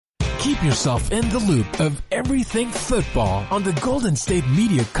Keep yourself in the loop of everything football on the Golden State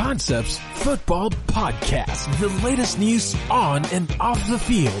Media Concepts Football Podcast. The latest news on and off the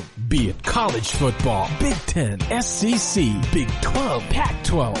field, be it college football, Big Ten, SEC, Big 12,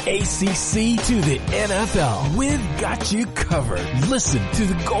 Pac-12, ACC to the NFL. We've got you covered. Listen to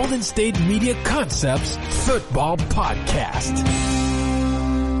the Golden State Media Concepts Football Podcast.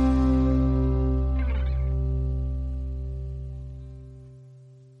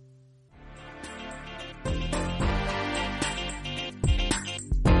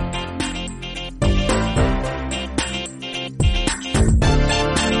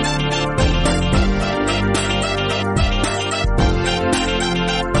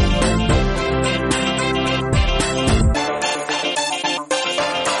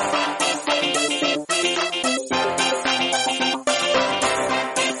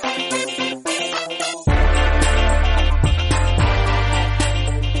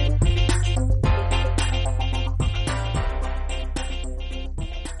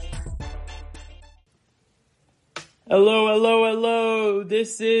 Hello.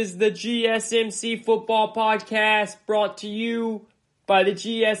 This is the GSMC Football Podcast brought to you by the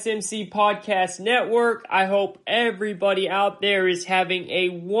GSMC Podcast Network. I hope everybody out there is having a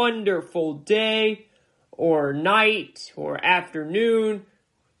wonderful day or night or afternoon,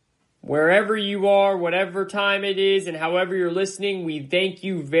 wherever you are, whatever time it is, and however you're listening. We thank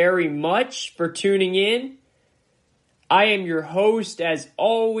you very much for tuning in. I am your host, as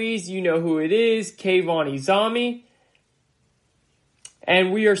always. You know who it is, Kayvon Izami.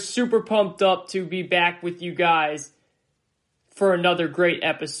 And we are super pumped up to be back with you guys for another great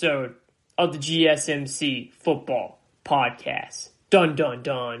episode of the GSMC Football Podcast. Dun, dun,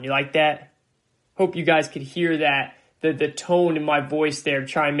 dun. You like that? Hope you guys could hear that, the tone in my voice there,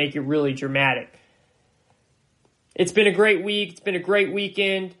 try and make it really dramatic. It's been a great week. It's been a great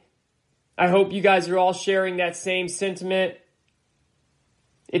weekend. I hope you guys are all sharing that same sentiment.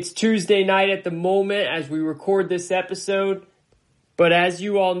 It's Tuesday night at the moment as we record this episode. But as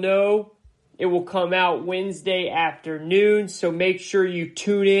you all know, it will come out Wednesday afternoon, so make sure you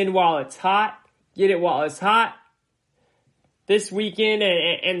tune in while it's hot. Get it while it's hot. This weekend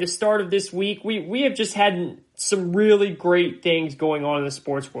and the start of this week, we have just had some really great things going on in the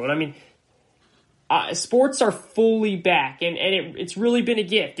sports world. I mean, sports are fully back, and it's really been a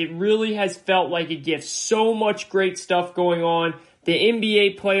gift. It really has felt like a gift. So much great stuff going on. The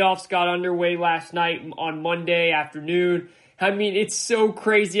NBA playoffs got underway last night on Monday afternoon. I mean, it's so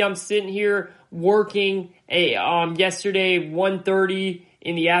crazy. I'm sitting here working yesterday, 1:30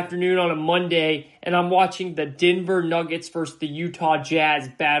 in the afternoon on a Monday, and I'm watching the Denver Nuggets versus the Utah Jazz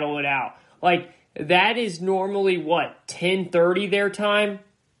battle it out. Like, that is normally, 10:30 their time?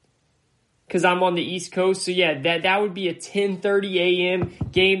 Because I'm on the East Coast. So, yeah, that would be a 10:30 a.m.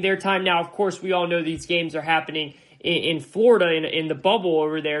 game their time. Now, of course, we all know these games are happening in Florida, in the bubble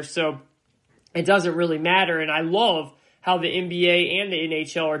over there, so it doesn't really matter. And I love how the NBA and the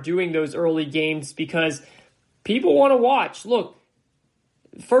NHL are doing those early games because people want to watch. Look,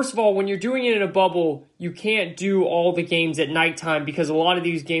 first of all, when you're doing it in a bubble, you can't do all the games at nighttime because a lot of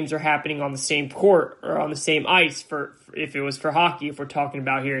these games are happening on the same court or on the same ice for if it was for hockey, if we're talking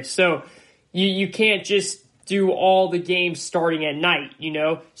about here. So you can't just do all the games starting at night,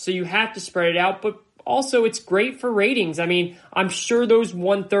 So you have to spread it out, but also, it's great for ratings. I mean, I'm sure those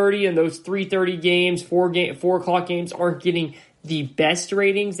 1:30 and those 3:30 games, 4 o'clock games aren't getting the best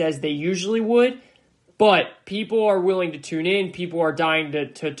ratings as they usually would, but people are willing to tune in. People are dying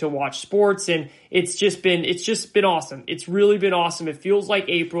to watch sports, and it's just been awesome. It's really been awesome. It feels like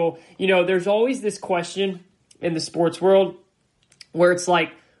April. There's always this question in the sports world where it's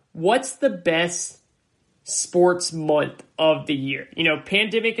like, what's the best sports month of the year?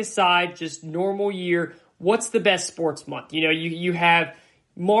 Pandemic aside, just normal year, what's the best sports month? You have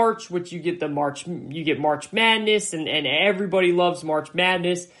March, which you get March Madness, and everybody loves March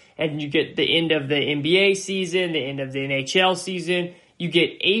Madness, and you get the end of the NBA season, the end of the NHL season. You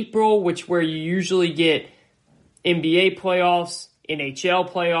get April, where you usually get NBA playoffs, NHL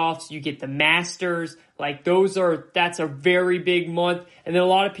playoffs, you get the Masters. That's a very big month. And then a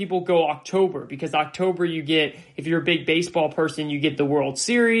lot of people go October because October you get, if you're a big baseball person, you get the World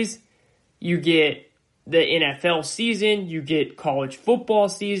Series, you get the NFL season, you get college football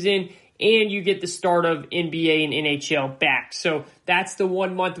season, and you get the start of NBA and NHL back. So that's the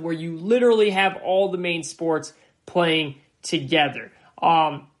 1 month where you literally have all the main sports playing together.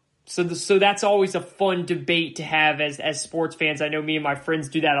 So that's always a fun debate to have as sports fans. I know me and my friends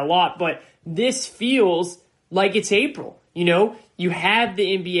do that a lot, but this feels like it's April. You have the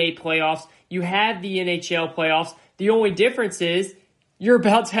NBA playoffs, you have the NHL playoffs. The only difference is you're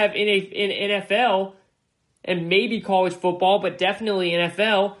about to have in NFL and maybe college football, but definitely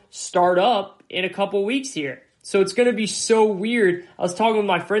NFL start up in a couple weeks here. So it's going to be so weird. I was talking with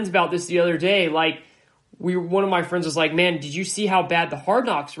my friends about this the other day. Like, one of my friends was like, man, did you see how bad the Hard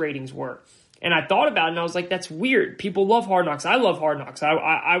Knocks ratings were? And I thought about it, and I was like, that's weird. People love Hard Knocks. I love Hard Knocks.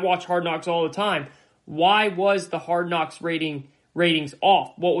 I watch Hard Knocks all the time. Why was the Hard Knocks ratings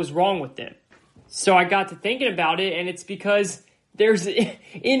off? What was wrong with them? So I got to thinking about it, and it's because there's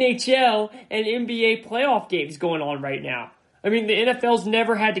NHL and NBA playoff games going on right now. I mean, the NFL's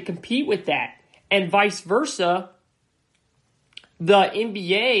never had to compete with that. And vice versa, the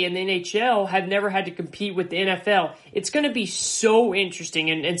NBA and the NHL have never had to compete with the NFL. It's going to be so interesting.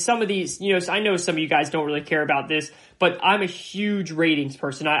 And some of these, I know some of you guys don't really care about this, but I'm a huge ratings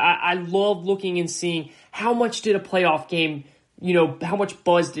person. I love looking and seeing how much did a playoff game, how much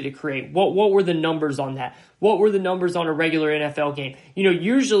buzz did it create? What were the numbers on that? What were the numbers on a regular NFL game?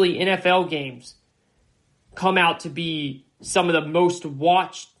 Usually NFL games come out to be some of the most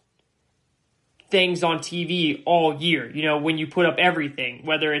watched things on TV all year, when you put up everything,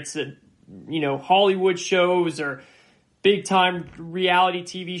 whether it's Hollywood shows or big time reality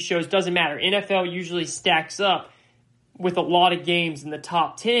TV shows, doesn't matter. NFL usually stacks up with a lot of games in the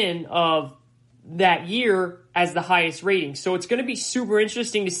top 10 of that year as the highest rating. So it's going to be super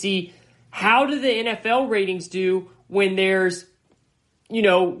interesting to see how do the NFL ratings do when there's,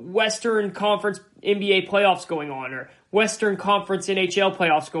 Western Conference NBA playoffs going on or Western Conference NHL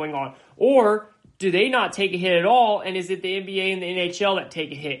playoffs going on, or do they not take a hit at all? And is it the NBA and the NHL that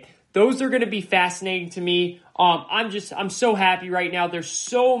take a hit? Those are going to be fascinating to me. I'm so happy right now. There's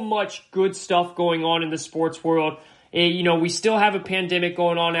so much good stuff going on in the sports world. We still have a pandemic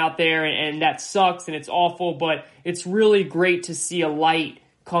going on out there, and that sucks and it's awful, but it's really great to see a light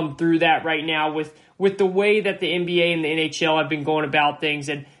come through that right now with the way that the NBA and the NHL have been going about things,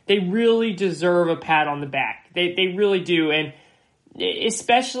 and they really deserve a pat on the back. They really do, and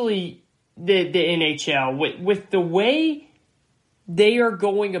especially the NHL, with the way they are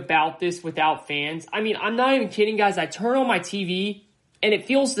going about this without fans. I mean, I'm not even kidding, guys. I turn on my TV and it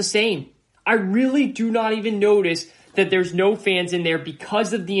feels the same. I really do not even notice that there's no fans in there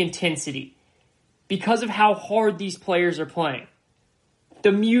because of the intensity, because of how hard these players are playing.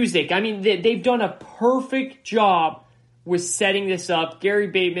 The music, I mean, they've done a perfect job with setting this up. Gary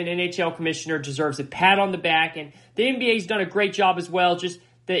Bateman, NHL commissioner, deserves a pat on the back, and the NBA's done a great job as well. Just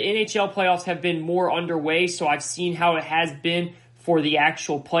the NHL playoffs have been more underway, so I've seen how it has been for the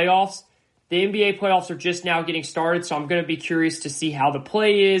actual playoffs. The NBA playoffs are just now getting started, so I'm going to be curious to see how the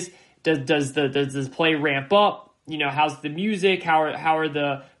play is. Does the play ramp up? How's the music? How are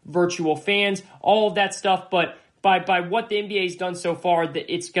the virtual fans? All of that stuff. But by what the NBA's done so far,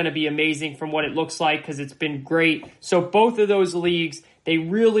 it's going to be amazing from what it looks like because it's been great. So both of those leagues, they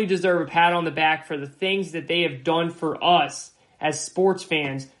really deserve a pat on the back for the things that they have done for us as sports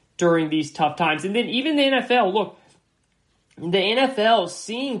fans during these tough times. And then even the NFL, look, the NFL,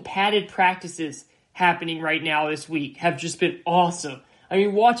 seeing padded practices happening right now this week have just been awesome. I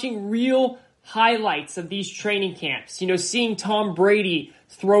mean, watching real highlights of these training camps, seeing Tom Brady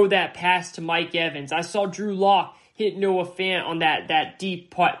throw that pass to Mike Evans. I saw Drew Lock hit Noah Fant on that deep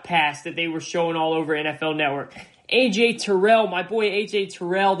pass that they were showing all over NFL Network. A.J. Terrell, my boy A.J.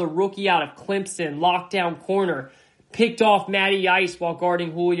 Terrell, the rookie out of Clemson, lockdown corner, picked off Matty Ice while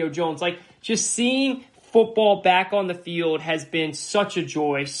guarding Julio Jones. Like, just seeing football back on the field has been such a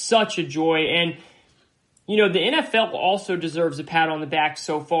joy, And, the NFL also deserves a pat on the back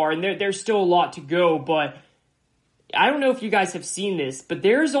so far, and there's still a lot to go, but I don't know if you guys have seen this, but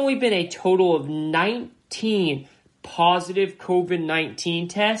there's only been a total of 19 positive COVID-19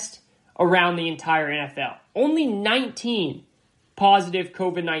 tests around the entire NFL. Only 19 positive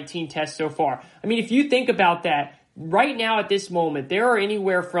COVID-19 tests so far. I mean, if you think about that, right now at this moment, there are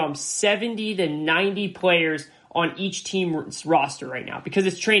anywhere from 70 to 90 players on each team's roster right now because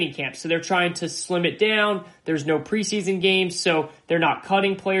it's training camp. So they're trying to slim it down. There's no preseason games, so they're not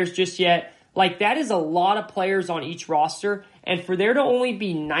cutting players just yet. Like, that is a lot of players on each roster. And for there to only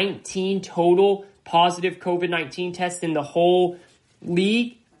be 19 total positive COVID-19 tests in the whole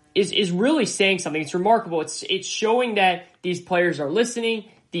league is really saying something. It's remarkable. It's showing that these players are listening.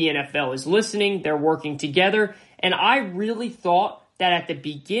 The NFL is listening. They're working together. And I really thought that at the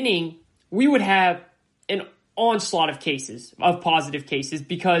beginning, we would have an onslaught of positive cases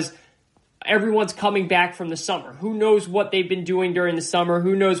because everyone's coming back from the summer. Who knows what they've been doing during the summer?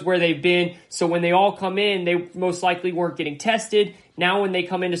 Who knows where they've been? So when they all come in, they most likely weren't getting tested. Now when they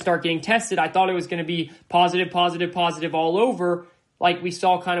come in to start getting tested, I thought it was going to be positive all over, like we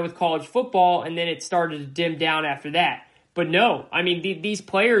saw kind of with college football, and then it started to dim down after that. But no, I mean, these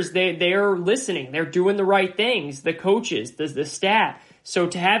players, they are listening. They're doing the right things. The coaches, the staff. So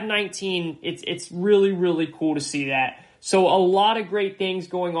to have 19, it's really, really cool to see that. So a lot of great things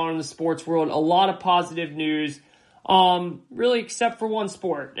going on in the sports world, a lot of positive news, really except for one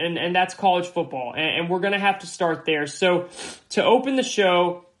sport, and that's college football. And we're going to have to start there. So to open the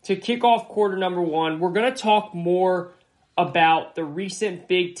show, to kick off quarter number one, we're going to talk more about the recent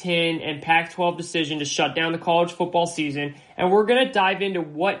Big Ten and Pac-12 decision to shut down the college football season, and we're going to dive into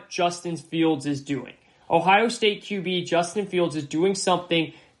what Justin Fields is doing. Ohio State QB Justin Fields is doing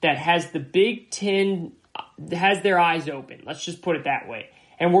something that has the Big Ten, has their eyes open. Let's just put it that way.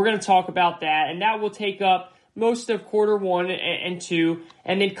 And we're going to talk about that, and that will take up most of quarter one and two.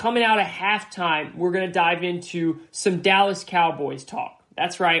 And then coming out at halftime, we're going to dive into some Dallas Cowboys talk.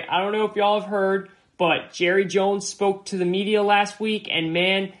 That's right. I don't know if y'all have heard, but Jerry Jones spoke to the media last week, and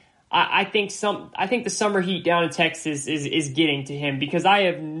man, I think the summer heat down in Texas is getting to him, because I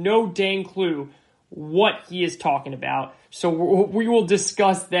have no dang clue what he is talking about. So we will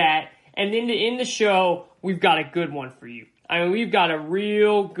discuss that. And then to end the show, we've got a good one for you. I mean, we've got a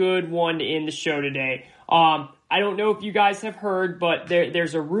real good one to end the show today. I don't know if you guys have heard, but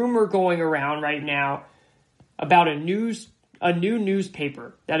there's a rumor going around right now about a new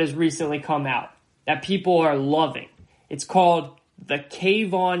newspaper that has recently come out that people are loving. It's called the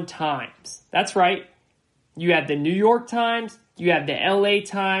Kayvon Times. That's right. You have the New York Times, you have the LA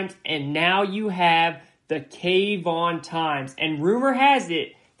Times, and now you have the Kayvon Times. And rumor has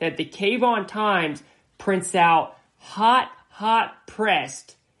it that the Kayvon Times prints out hot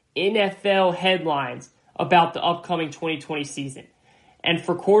pressed NFL headlines about the upcoming 2020 season. And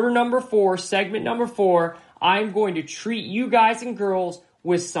for quarter number 4, segment number 4, I'm going to treat you guys and girls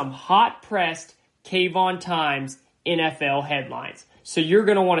with some hot pressed Kayvon Times NFL headlines. So you're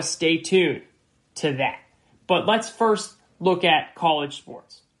going to want to stay tuned to that. But let's first look at college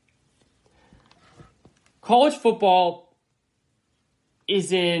sports. College football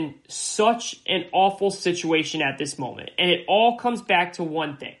is in such an awful situation at this moment. And it all comes back to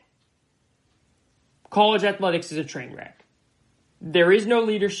one thing. College athletics is a train wreck. There is no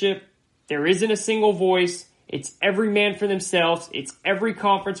leadership. There isn't a single voice. It's every man for themselves. It's every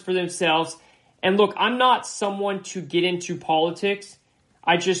conference for themselves. And look, I'm not someone to get into politics.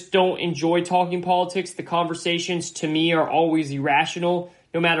 I just don't enjoy talking politics. The conversations to me are always irrational.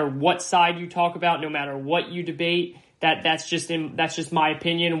 No matter what side you talk about, no matter what you debate, that's just my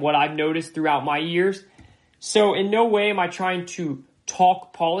opinion, what I've noticed throughout my years. So in no way am I trying to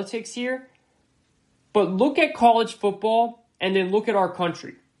talk politics here. But look at college football and then look at our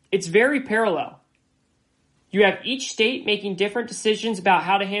country. It's very parallel. You have each state making different decisions about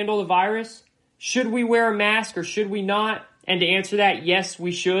how to handle the virus. Should we wear a mask or should we not? And to answer that, yes,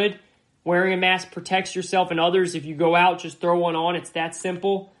 we should. Wearing a mask protects yourself and others. If you go out, just throw one on. It's that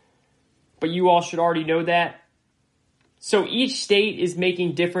simple. But you all should already know that. So each state is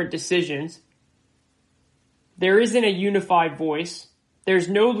making different decisions. There isn't a unified voice. There's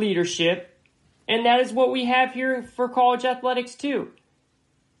no leadership. And that is what we have here for college athletics too.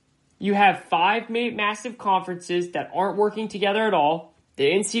 You have 5 massive conferences that aren't working together at all. The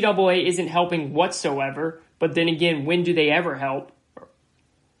NCAA isn't helping whatsoever. But then again, when do they ever help?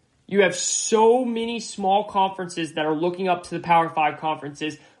 You have so many small conferences that are looking up to the Power 5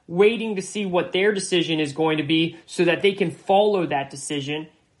 conferences, waiting to see what their decision is going to be so that they can follow that decision.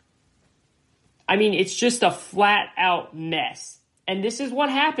 I mean, it's just a flat-out mess. And this is what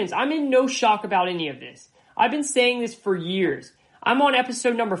happens. I'm in no shock about any of this. I've been saying this for years. I'm on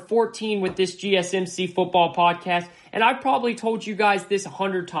episode number 14 with this GSMC football podcast, and I've probably told you guys this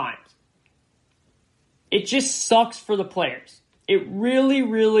 100 times. It just sucks for the players. It really,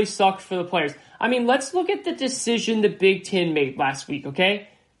 really sucks for the players. I mean, let's look at the decision the Big Ten made last week, okay?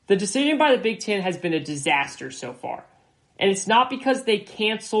 The decision by the Big Ten has been a disaster so far. And it's not because they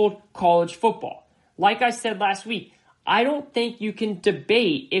canceled college football. Like I said last week, I don't think you can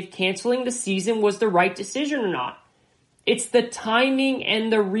debate if canceling the season was the right decision or not. It's the timing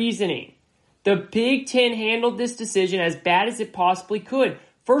and the reasoning. The Big Ten handled this decision as bad as it possibly could.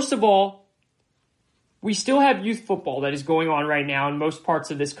 First of all, we still have youth football that is going on right now in most parts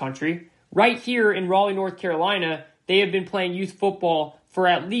of this country. Right here in Raleigh, North Carolina, they have been playing youth football for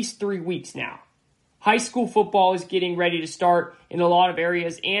at least 3 weeks now. High school football is getting ready to start in a lot of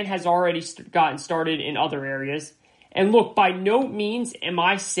areas and has already gotten started in other areas. And look, by no means am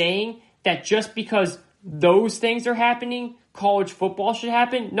I saying that just because those things are happening, college football should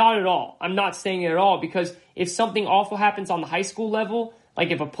happen. Not at all. I'm not saying it at all, because if something awful happens on the high school level,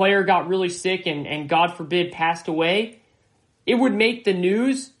 like if a player got really sick and God forbid passed away, it would make the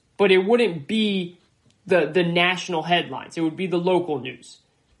news, but it wouldn't be the national headlines. It would be the local news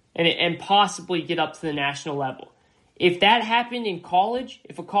and possibly get up to the national level. If that happened in college,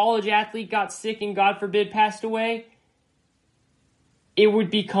 if a college athlete got sick and God forbid passed away, it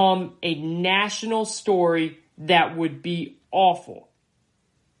would become a national story that would be awful.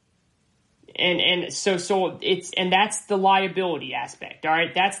 And so that's the liability aspect, all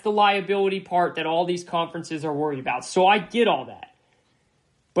right? That's the liability part that all these conferences are worried about. So I get all that.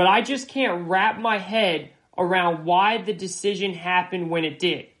 But I just can't wrap my head around why the decision happened when it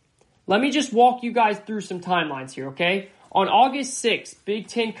did. Let me just walk you guys through some timelines here, okay? On August 6th, Big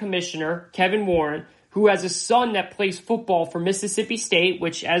Ten Commissioner Kayvon Warren, who has a son that plays football for Mississippi State,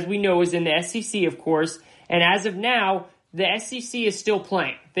 which as we know is in the SEC, of course, and as of now, the SEC is still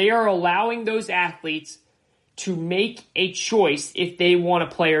playing. They are allowing those athletes to make a choice if they want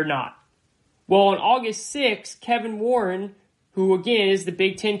to play or not. Well, on August 6th, Kayvon Warren, who again is the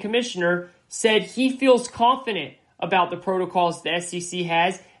Big Ten Commissioner, said he feels confident about the protocols the SEC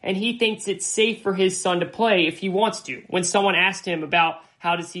has, and he thinks it's safe for his son to play if he wants to. When someone asked him about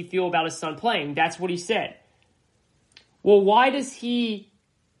how does he feel about his son playing, that's what he said. Well, why does he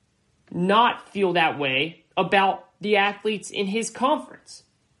not feel that way about the athletes in his conference?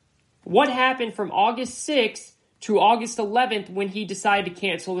 What happened from August 6th to August 11th when he decided to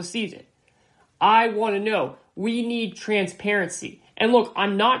cancel the season? I want to know. We need transparency. And look,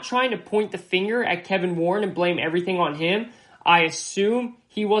 I'm not trying to point the finger at Kayvon Warren and blame everything on him. I assume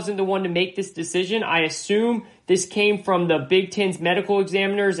he wasn't the one to make this decision. I assume this came from the Big Ten's medical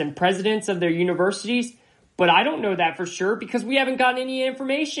examiners and presidents of their universities. But I don't know that for sure because we haven't gotten any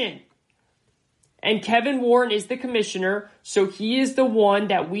information. And Kayvon Warren is the commissioner, so he is the one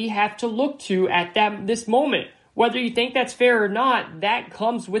that we have to look to at this moment. Whether you think that's fair or not, that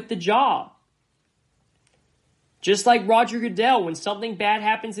comes with the job. Just like Roger Goodell, when something bad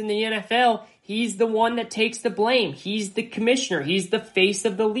happens in the NFL, he's the one that takes the blame. He's the commissioner. He's the face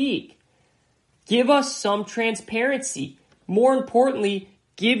of the league. Give us some transparency. More importantly,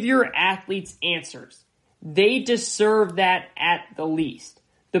 give your athletes answers. They deserve that at the least.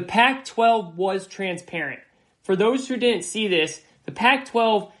 The Pac-12 was transparent. For those who didn't see this, the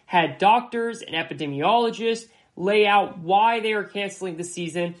Pac-12 had doctors and epidemiologists lay out why they are canceling the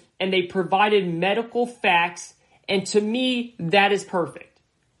season, and they provided medical facts, and to me, that is perfect.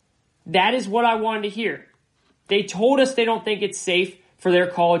 That is what I wanted to hear. They told us they don't think it's safe for their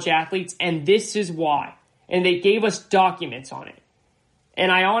college athletes, and this is why. And they gave us documents on it.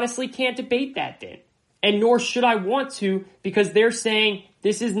 And I honestly can't debate that then. And nor should I want to, because they're saying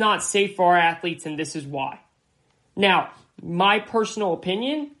this is not safe for our athletes and this is why. Now, my personal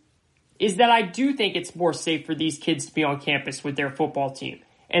opinion is that I do think it's more safe for these kids to be on campus with their football team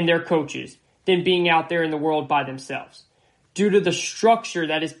and their coaches than being out there in the world by themselves, due to the structure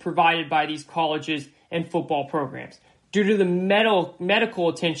that is provided by these colleges and football programs, due to the medical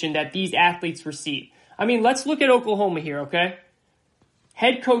attention that these athletes receive. I mean, let's look at Oklahoma here, okay?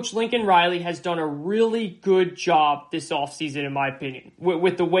 Head coach Lincoln Riley has done a really good job this offseason, in my opinion,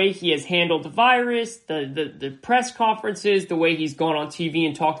 with the way he has handled the virus, the press conferences, the way he's gone on TV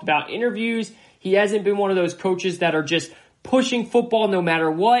and talked about interviews. He hasn't been one of those coaches that are just pushing football no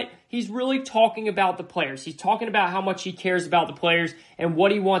matter what. He's really talking about the players. He's talking about how much he cares about the players and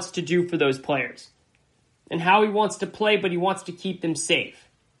what he wants to do for those players and how he wants to play, but he wants to keep them safe.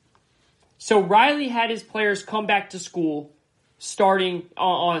 So Riley had his players come back to school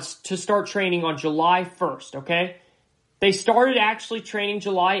to start training on July 1st, okay? They started actually training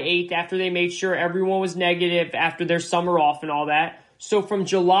July 8th after they made sure everyone was negative after their summer off and all that. So from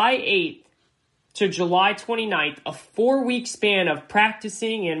July 8th to July 29th, a 4-week span of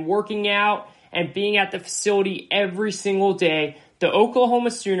practicing and working out and being at the facility every single day, the Oklahoma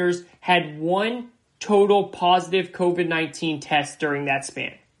Sooners had one total positive COVID-19 test during that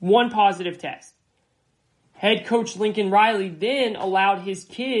span. One positive test. Head coach Lincoln Riley then allowed his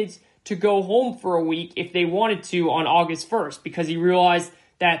kids to go home for a week if they wanted to on August 1st because he realized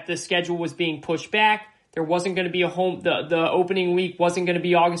that the schedule was being pushed back. There wasn't going to be the opening week wasn't going to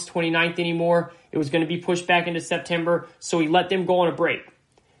be August 29th anymore. It was going to be pushed back into September, so he let them go on a break.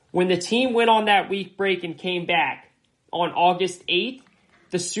 When the team went on that week break and came back on August 8th,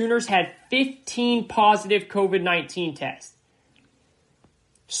 the Sooners had 15 positive COVID-19 tests.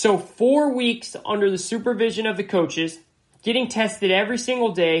 So 4 weeks under the supervision of the coaches, getting tested every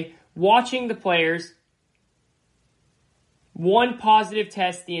single day, watching the players, one positive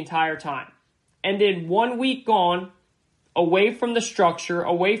test the entire time. And then 1 week gone, away from the structure,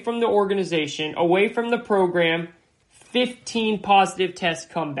 away from the organization, away from the program, 15 positive tests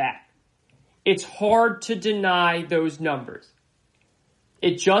come back. It's hard to deny those numbers.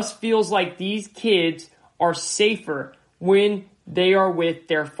 It just feels like these kids are safer when they are with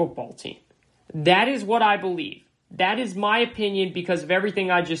their football team. That is what I believe. That is my opinion because of everything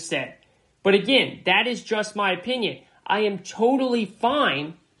I just said. But again, that is just my opinion. I am totally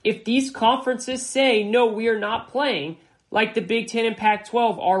fine if these conferences say, no, we are not playing like the Big Ten and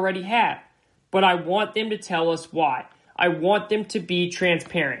Pac-12 already have. But I want them to tell us why. I want them to be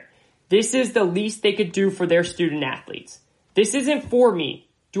transparent. This is the least they could do for their student athletes. This isn't for me.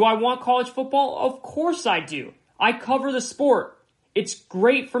 Do I want college football? Of course I do. I cover the sport. It's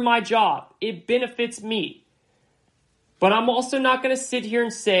great for my job. It benefits me. But I'm also not going to sit here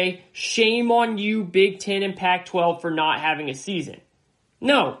and say, shame on you, Big Ten and Pac-12 for not having a season.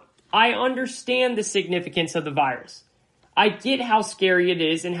 No, I understand the significance of the virus. I get how scary it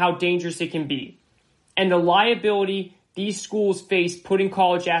is and how dangerous it can be. And the liability these schools face putting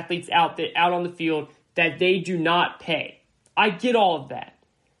college athletes out on the field that they do not pay. I get all of that.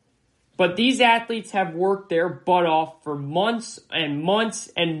 But these athletes have worked their butt off for months and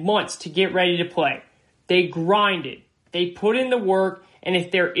months and months to get ready to play. They grinded. They put in the work. And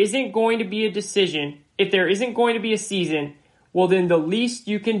if there isn't going to be a decision, if there isn't going to be a season, well, then the least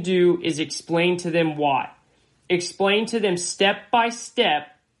you can do is explain to them why. Explain to them step by step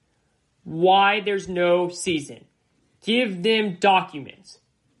why there's no season. Give them documents.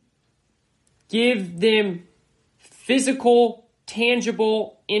 Give them physical,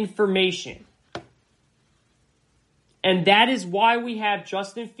 tangible information. And that is why we have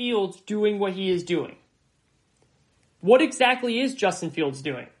Justin Fields doing what he is doing. What exactly is Justin Fields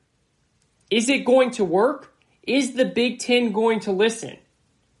doing? Is it going to work? Is the Big Ten going to listen?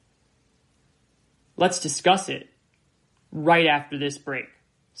 Let's discuss it right after this break.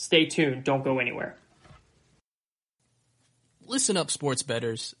 Stay tuned. Don't go anywhere. Listen up, sports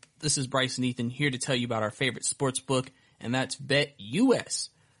bettors. This is Bryce and Ethan here to tell you about our favorite sports book, and that's BetUS.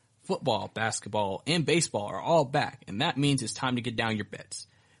 Football, basketball, and baseball are all back, and that means it's time to get down your bets.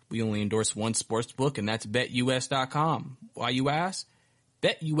 We only endorse one sports book, and that's BetUS.com. Why, you ask?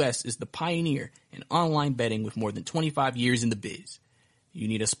 BetUS is the pioneer in online betting with more than 25 years in the biz. You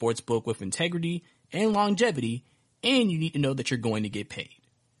need a sports book with integrity and longevity, and you need to know that you're going to get paid.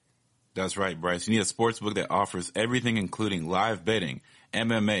 That's right, Bryce. You need a sports book that offers everything including live betting,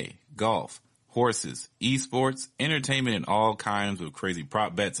 MMA, golf, horses, esports, entertainment, and all kinds of crazy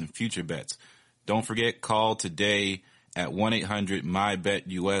prop bets and future bets. Don't forget, call today at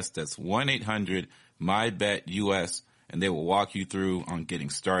 1-800-MyBetUS. That's 1-800-MyBetUS, and they will walk you through on getting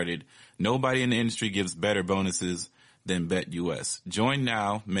started. Nobody in the industry gives better bonuses than BetUS. Join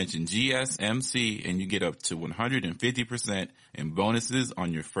now, mention GSMC, and you get up to 150% in bonuses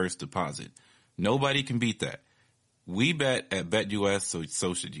on your first deposit. Nobody can beat that. We bet at BetUS,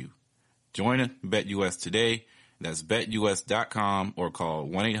 so should you. Join BetUS today. That's BetUS.com or call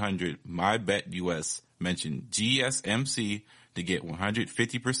 1-800-MyBetUS. Mention GSMC to get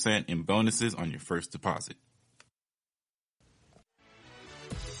 150% in bonuses on your first deposit.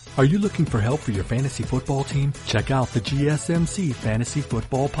 Are you looking for help for your fantasy football team? Check out the GSMC Fantasy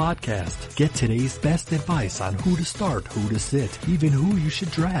Football Podcast. Get today's best advice on who to start, who to sit, even who you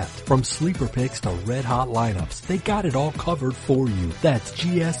should draft. From sleeper picks to red hot lineups, they got it all covered for you. That's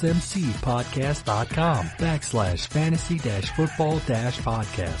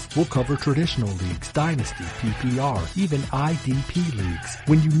GSMCpodcast.com/fantasy-football-podcast. We'll cover traditional leagues, dynasty, PPR, even IDP leagues.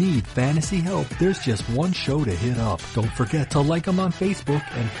 When you need fantasy help, there's just one show to hit up. Don't forget to like them on Facebook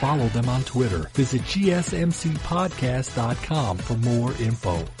and follow them on Twitter. Visit GSMCpodcast.com for more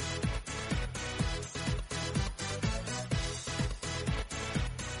info.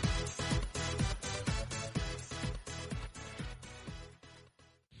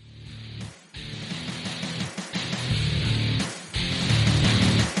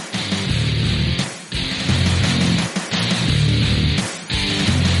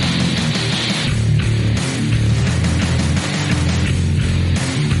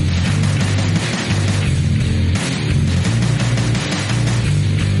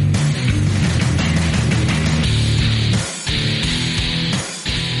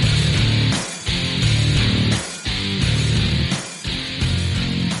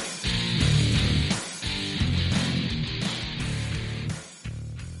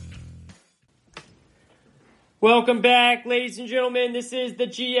 Welcome back, ladies and gentlemen. This is the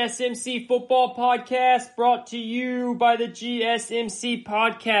GSMC Football Podcast brought to you by the GSMC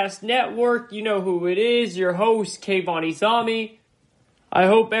Podcast Network. You know who it is, your host, Kayvon Izami. I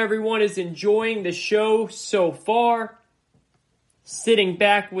hope everyone is enjoying the show so far, sitting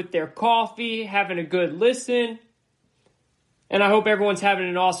back with their coffee, having a good listen, and I hope everyone's having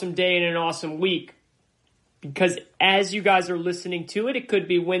an awesome day and an awesome week. because as you guys are listening to it, it could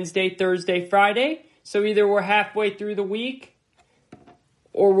be Wednesday, Thursday, Friday. So either we're halfway through the week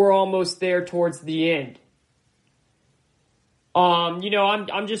or we're almost there towards the end.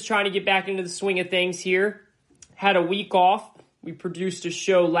 I'm just trying to get back into the swing of things here. Had a week off. We produced a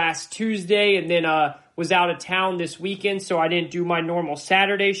show last Tuesday and then was out of town this weekend, so I didn't do my normal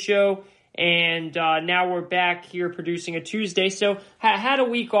Saturday show. And now we're back here producing a Tuesday. So had a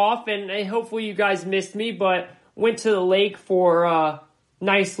week off, and hopefully you guys missed me, but went to the lake for a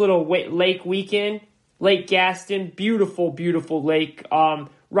nice little lake weekend. Lake Gaston, beautiful, beautiful lake.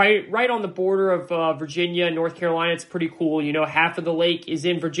 Right on the border of Virginia and North Carolina. It's pretty cool. Half of the lake is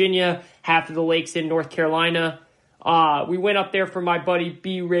in Virginia, half of the lake's in North Carolina. We went up there for my buddy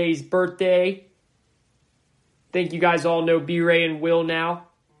B-Ray's birthday. I think you guys all know B-Ray and Will now.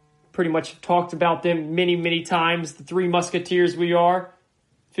 Pretty much talked about them many, many times. The three musketeers we are.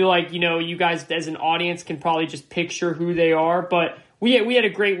 Feel like, you guys as an audience can probably just picture who they are. But we had a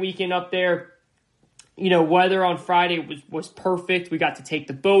great weekend up there. Weather on Friday was perfect. We got to take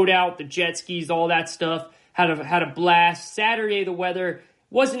the boat out, the jet skis, all that stuff. Had a blast. Saturday, the weather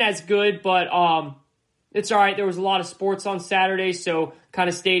wasn't as good, but it's all right. There was a lot of sports on Saturday, so kind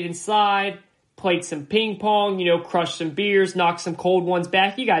of stayed inside, played some ping pong, crushed some beers, knocked some cold ones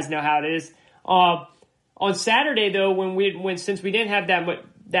back. You guys know how it is. On Saturday, though, since we didn't have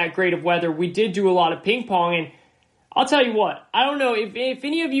that great of weather, we did do a lot of ping pong, and I'll tell you what, I don't know if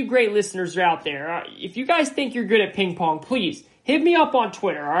any of you great listeners are out there, if you guys think you're good at ping pong, please hit me up on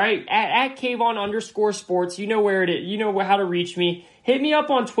Twitter, all right? At Kayvon_sports. You know where it is. You know how to reach me. Hit me up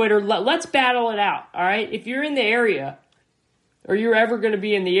on Twitter. Let's battle it out, all right? If you're in the area or you're ever going to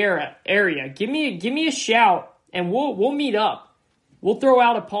be in the area, give me a shout and we'll meet up. We'll throw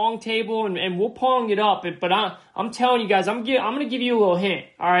out a pong table and we'll pong it up. But I'm telling you guys, I'm going to give you a little hint,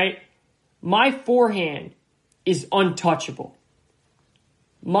 all right? My forehand is untouchable.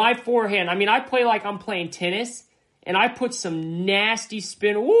 My forehand, I play like I'm playing tennis, and I put some nasty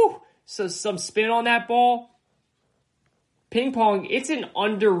spin, some spin on that ball. Ping pong, it's an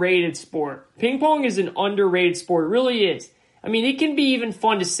underrated sport. Ping pong is an underrated sport, it really is. It can be even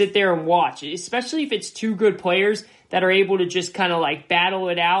fun to sit there and watch, especially if it's two good players that are able to just kind of like battle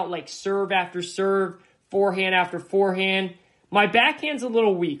it out, like serve after serve, forehand after forehand. My backhand's a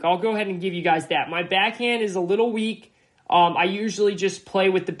little weak. I'll go ahead and give you guys that. My backhand is a little weak. I usually just play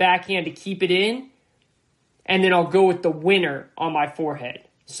with the backhand to keep it in, and then I'll go with the winner on my forehead.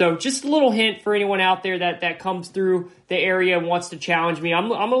 So just a little hint for anyone out there that comes through the area and wants to challenge me. I'm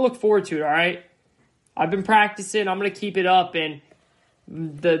going to look forward to it, all right? I've been practicing. I'm going to keep it up, and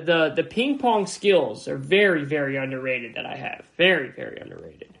the ping pong skills are very, very underrated that I have. Very, very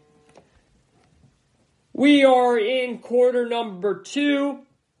underrated. We are in quarter number 2.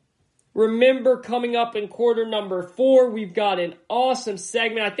 Remember, coming up in quarter number 4, we've got an awesome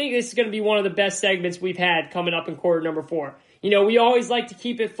segment. I think this is going to be one of the best segments we've had coming up in quarter number 4. We always like to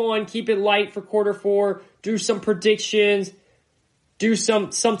keep it fun, keep it light for quarter 4, do some predictions, do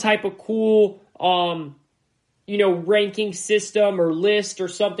some type of cool, ranking system or list or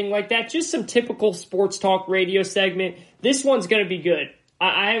something like that. Just some typical sports talk radio segment. This one's going to be good.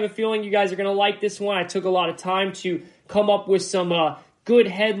 I have a feeling you guys are going to like this one. I took a lot of time to come up with some good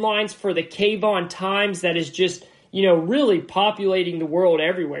headlines for the Kayvon Times that is just, really populating the world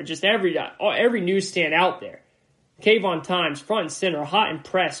everywhere. Just every newsstand out there. Kayvon Times, front and center, hot and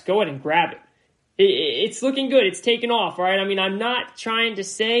pressed. Go ahead and grab it. It's looking good. It's taking off, all right? I'm not trying to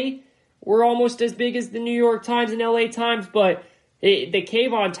say we're almost as big as the New York Times and LA Times, but the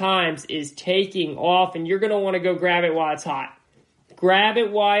Kayvon Times is taking off, and you're going to want to go grab it while it's hot. Grab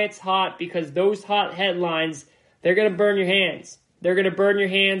it while it's hot, because those hot headlines, they're going to burn your hands. They're going to burn your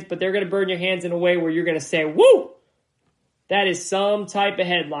hands, but they're going to burn your hands in a way where you're going to say, woo! That is some type of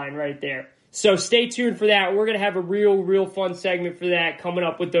headline right there. So stay tuned for that. We're going to have a real fun segment for that, coming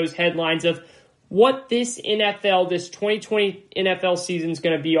up with those headlines of what this 2020 NFL season is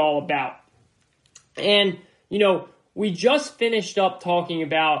going to be all about. And, we just finished up talking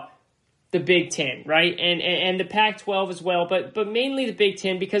about the Big Ten, right? And the Pac-12 as well, but mainly the Big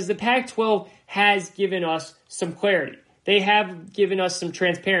Ten, because the Pac-12 has given us some clarity. They have given us some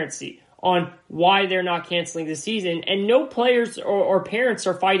transparency on why they're not canceling the season, and no players or parents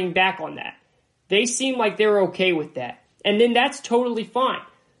are fighting back on that. They seem like they're okay with that. And then that's totally fine.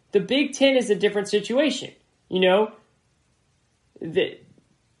 The Big Ten is a different situation. They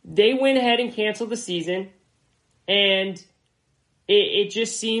went ahead and canceled the season, and it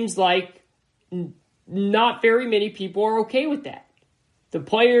just seems like not very many people are okay with that. The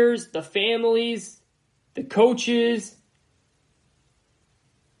players, the families, the coaches,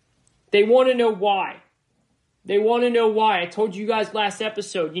 they want to know why. They want to know why. I told you guys last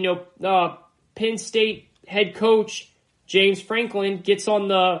episode, Penn State head coach James Franklin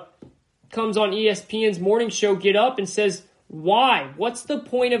comes on ESPN's morning show, Get Up, and says, why? What's the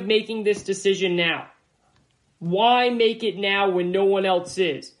point of making this decision now? Why make it now when no one else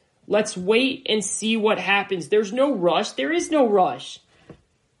is? Let's wait and see what happens. There's no rush. There is no rush.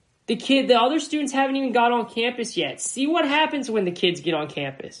 The other students haven't even got on campus yet. See what happens when the kids get on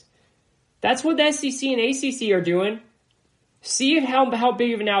campus. That's what the SEC and ACC are doing. See how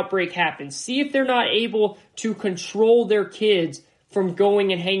big of an outbreak happens. See if they're not able to control their kids from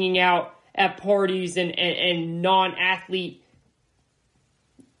going and hanging out at parties and non-athlete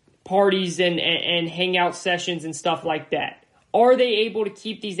parties and hangout sessions and stuff like that. Are they able to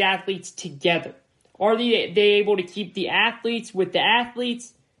keep these athletes together? Are they able to keep the athletes with the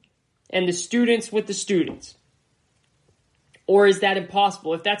athletes and the students with the students? Or is that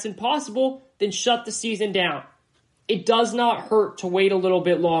impossible? If that's impossible, then shut the season down. It does not hurt to wait a little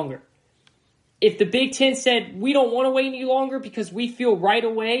bit longer. If the Big Ten said, we don't want to wait any longer because we feel right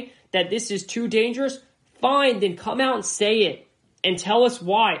away that this is too dangerous, fine, then come out and say it and tell us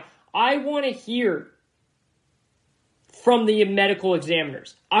why. I want to hear from the medical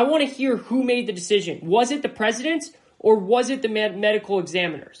examiners. I want to hear who made the decision. Was it the presidents or was it the medical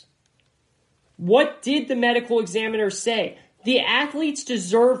examiners? What did the medical examiners say? The athletes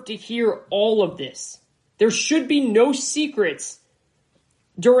deserve to hear all of this. There should be no secrets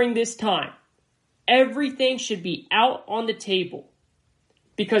during this time. Everything should be out on the table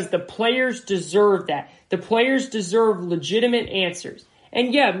because the players deserve that. The players deserve legitimate answers.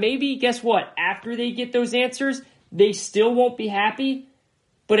 And yeah, maybe, guess what? After they get those answers, they still won't be happy,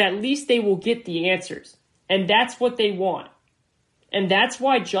 but at least they will get the answers. And that's what they want. And that's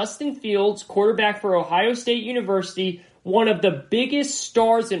why Justin Fields, quarterback for Ohio State University, one of the biggest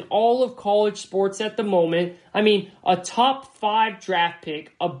stars in all of college sports at the moment, a top 5 draft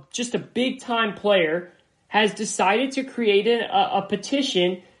pick, just a big-time player, has decided to create a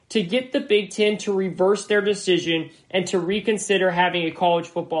petition to get the Big Ten to reverse their decision and to reconsider having a college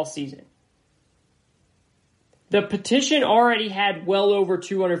football season. The petition already had well over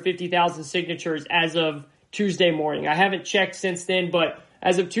 250,000 signatures as of Tuesday morning. I haven't checked since then, but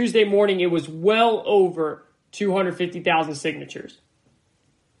as of Tuesday morning, it was well over 250,000 signatures.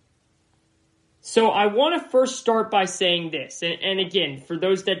 So I want to first start by saying this. And again, for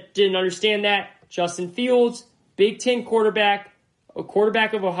those that didn't understand that, Justin Fields, Big Ten quarterback, a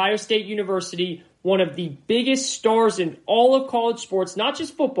quarterback of Ohio State University, one of the biggest stars in all of college sports, not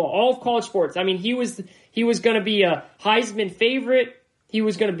just football, all of college sports. He was going to be a Heisman favorite. He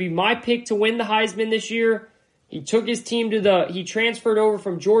was going to be my pick to win the Heisman this year. He took his team he transferred over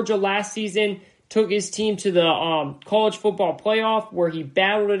from Georgia last season, took his team to the college football playoff where he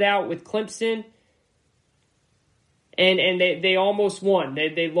battled it out with Clemson. And they almost won.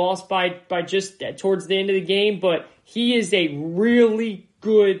 They lost by just towards the end of the game, but he is a really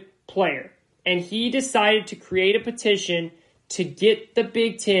good player. And he decided to create a petition to get the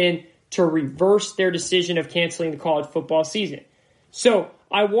Big Ten to reverse their decision of canceling the college football season. So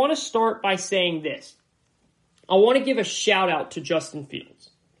I want to start by saying this. I want to give a shout out to Justin Fields.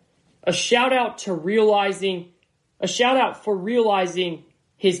 A shout out for realizing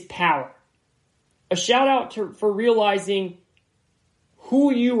his power. A shout out for realizing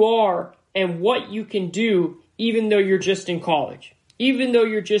who you are and what you can do even though you're just in college. Even though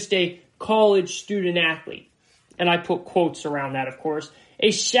you're just a college student athlete. And I put quotes around that, of course. A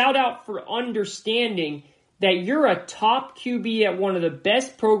shout out for understanding that you're a top QB at one of the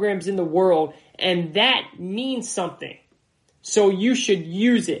best programs in the world, and that means something. So you should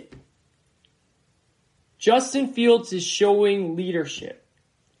use it. Justin Fields is showing leadership.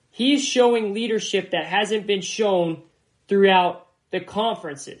 He's showing leadership that hasn't been shown throughout the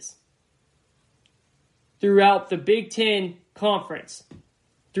conferences, throughout the Big Ten Conference,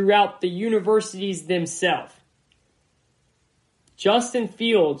 throughout the universities themselves. Justin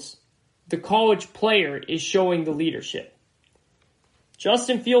Fields, the college player, is showing the leadership.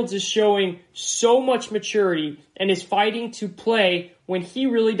 Justin Fields is showing so much maturity and is fighting to play when he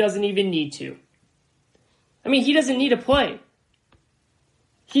really doesn't even need to. He doesn't need to play.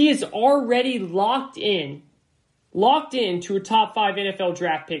 He is already locked in to a top 5 NFL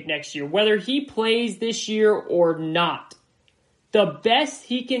draft pick next year, whether he plays this year or not. The best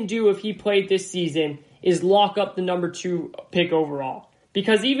he can do if he played this season is lock up the number 2 pick overall.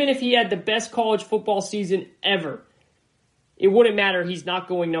 Because even if he had the best college football season ever, it wouldn't matter. He's not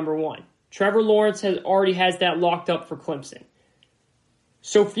going number 1. Trevor Lawrence already has that locked up for Clemson.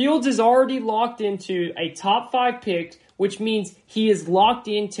 So Fields is already locked into a top 5 pick which means he is locked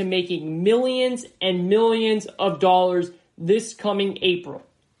into making millions and millions of dollars this coming April,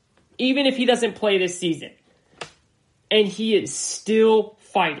 even if he doesn't play this season. And he is still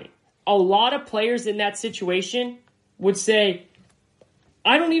fighting. A lot of players in that situation would say,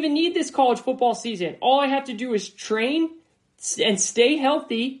 I don't even need this college football season. All I have to do is train and stay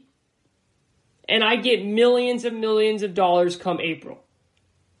healthy, and I get millions and millions of dollars come April.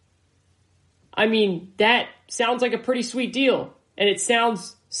 I mean, that sounds like a pretty sweet deal, and it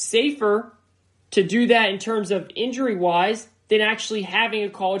sounds safer to do that in terms of injury-wise than actually having a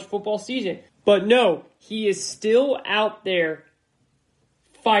college football season. But no, he is still out there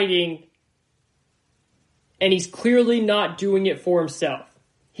fighting, and he's clearly not doing it for himself.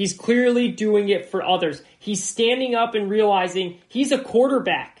 He's clearly doing it for others. He's standing up and realizing he's a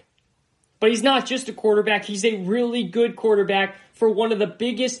quarterback. But he's not just a quarterback. He's a really good quarterback for one of the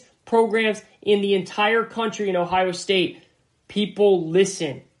biggest programs in the entire country in Ohio State. People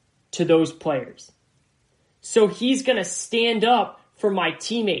listen to those players. So he's going to stand up for my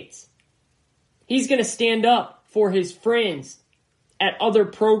teammates. He's going to stand up for his friends at other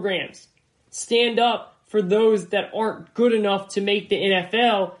programs. Stand up for those that aren't good enough to make the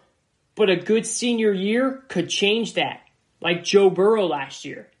NFL, but a good senior year could change that, like Joe Burrow last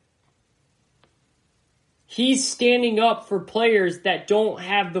year. He's standing up for players that don't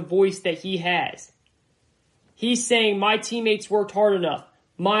have the voice that he has. He's saying, my teammates worked hard enough.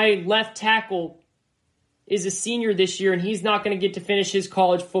 My left tackle is a senior this year, and he's not going to get to finish his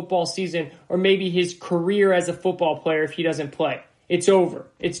college football season or maybe his career as a football player if he doesn't play. It's over.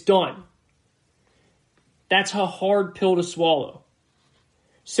 It's done. That's a hard pill to swallow.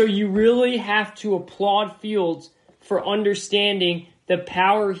 So you really have to applaud Fields for understanding the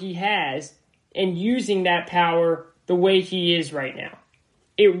power he has and using that power the way he is right now.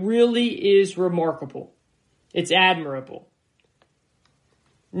 It really is remarkable. It's admirable.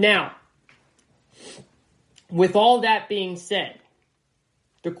 Now, with all that being said,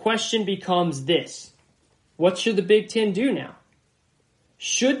 the question becomes this. What should the Big Ten do now?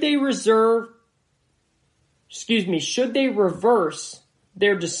 Should they reverse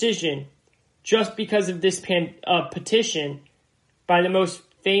their decision just because of this petition by the most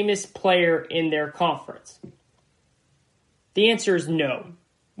famous player in their conference? The answer is no,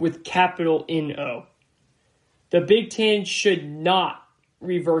 with capital N-O. The Big Ten should not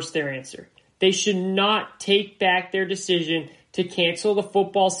reverse their answer. They should not take back their decision to cancel the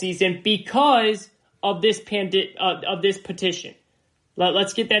football season because of this petition.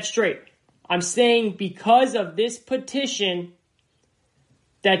 Let's get that straight. I'm saying because of this petition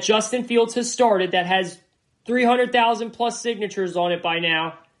that Justin Fields has started that has 300,000 plus signatures on it by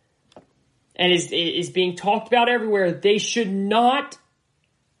now and is being talked about everywhere, they should not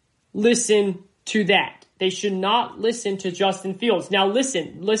listen to that. They should not listen to Justin Fields. Now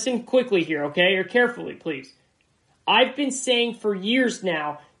listen quickly here, okay? Or carefully, please. I've been saying for years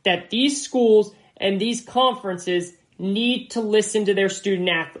now that these schools and these conferences need to listen to their student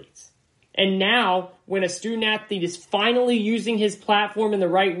athletes. And now, when a student athlete is finally using his platform in the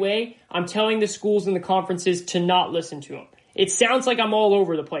right way, I'm telling the schools and the conferences to not listen to him. It sounds like I'm all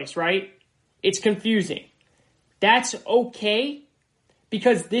over the place, right? It's confusing. That's okay,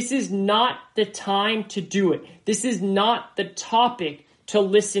 because this is not the time to do it. This is not the topic to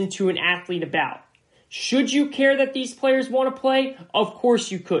listen to an athlete about. Should you care that these players want to play? Of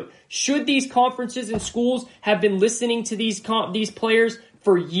course you could. Should these conferences and schools have been listening to these players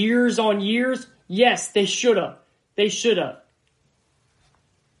for years on years? Yes, they should have. They should have.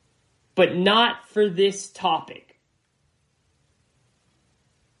 But not for this topic.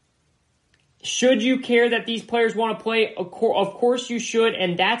 Should you care that these players want to play? Of course you should,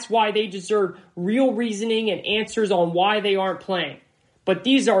 and that's why they deserve real reasoning and answers on why they aren't playing. But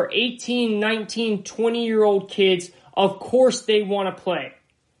these are 18, 19, 20-year-old kids. Of course they want to play.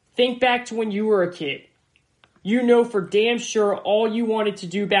 Think back to when you were a kid. You know for damn sure all you wanted to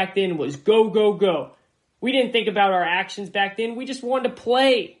do back then was go, go, go. We didn't think about our actions back then. We just wanted to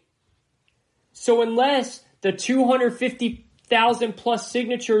play. So unless the 250,000 plus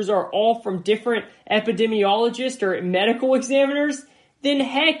signatures are all from different epidemiologists or medical examiners, then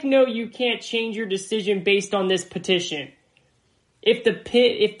heck no, you can't change your decision based on this petition. If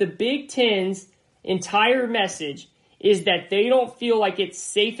the Big Ten's entire message is that they don't feel like it's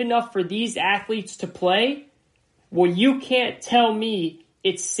safe enough for these athletes to play, well, you can't tell me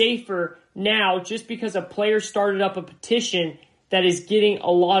it's safer now just because a player started up a petition that is getting a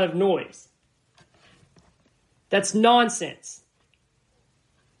lot of noise. That's nonsense.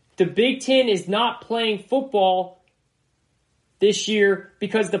 The Big Ten is not playing football this year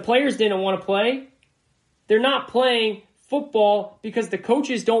because the players didn't want to play. They're not playing football because the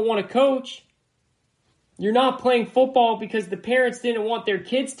coaches don't want to coach. You're not playing football because the parents didn't want their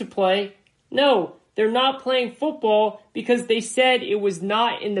kids to play. No, they're not playing football because they said it was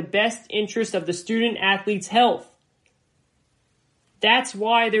not in the best interest of the student athlete's health. That's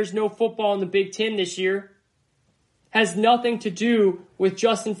why there's no football in the Big Ten this year. Has nothing to do with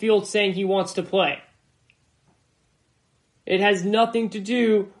Justin Fields saying he wants to play. It has nothing to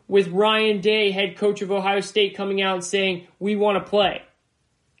do with Ryan Day, head coach of Ohio State, coming out and saying, we want to play.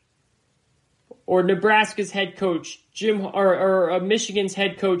 Or Nebraska's head coach, Michigan's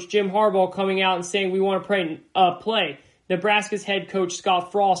head coach, Jim Harbaugh, coming out and saying, we want to play. Nebraska's head coach,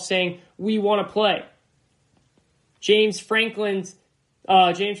 Scott Frost, saying, we want to play. James Franklin,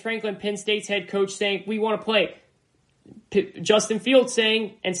 Penn State's head coach, saying, we want to play. Justin Fields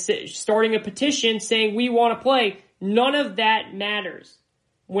saying, and starting a petition saying, we want to play. None of that matters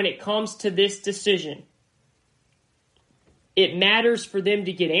when it comes to this decision. It matters for them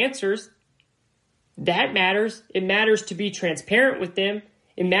to get answers. That matters. It matters to be transparent with them.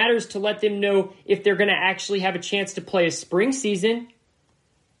 It matters to let them know if they're going to actually have a chance to play a spring season,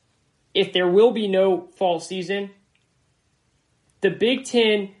 if there will be no fall season. The Big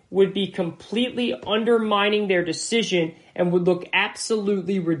Ten would be completely undermining their decision and would look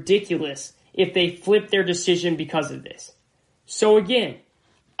absolutely ridiculous if they flip their decision because of this. So again,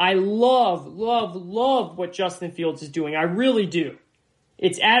 I love what Justin Fields is doing. I really do.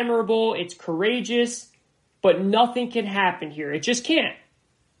 It's admirable, it's courageous, but nothing can happen here. It just can't.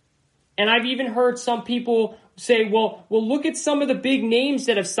 And I've even heard some people say, well, look at some of the big names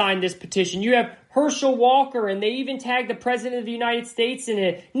that have signed this petition. You have Herschel Walker, and they even tagged the President of the United States in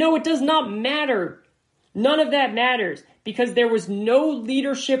it. No, it does not matter. None of that matters because there was no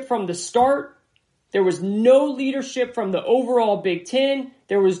leadership from the start. There was no leadership from the overall Big Ten.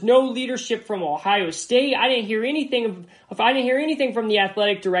 There was no leadership from Ohio State. I didn't hear anything from the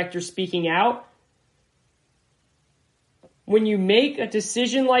athletic director speaking out. When you make a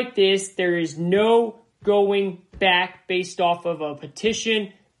decision like this, there is no going back based off of a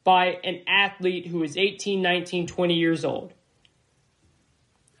petition by an athlete who is 18, 19, 20 years old.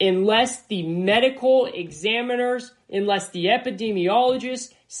 Unless the medical examiners, unless the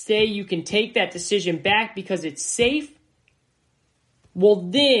epidemiologists say you can take that decision back because it's safe, well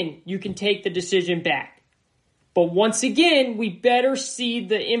then you can take the decision back. But once again, we better see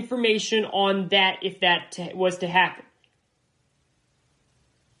the information on that if that was to happen.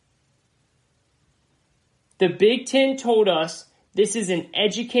 The Big Ten told us this is an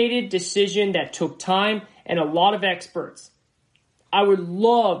educated decision that took time and a lot of experts. I would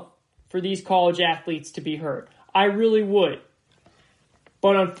love for these college athletes to be heard. I really would.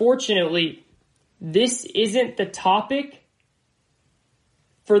 But unfortunately, this isn't the topic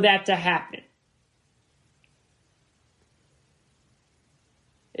for that to happen.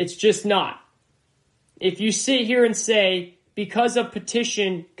 It's just not. If you sit here and say, because a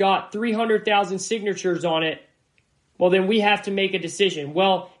petition got 300,000 signatures on it, well, then we have to make a decision.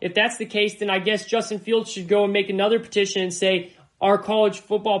 Well, if that's the case, then I guess Justin Fields should go and make another petition and say our college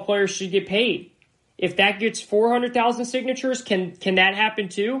football players should get paid. If that gets 400,000 signatures, can that happen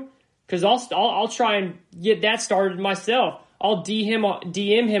too? Because I'll try and get that started myself. I'll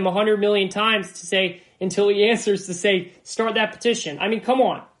DM him 100 million times to say until he answers to say start that petition. I mean, come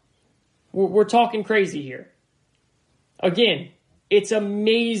on, we're talking crazy here. Again, it's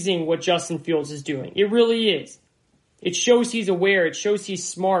amazing what Justin Fields is doing. It really is. It shows he's aware. It shows he's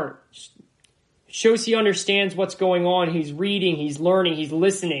smart. It shows he understands what's going on. He's reading. He's learning. He's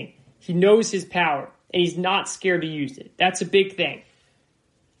listening. He knows his power, and he's not scared to use it. That's a big thing.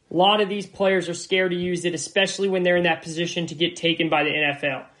 A lot of these players are scared to use it, especially when they're in that position to get taken by the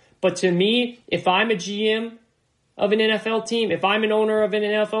NFL. But to me, if I'm a GM of an NFL team, if I'm an owner of an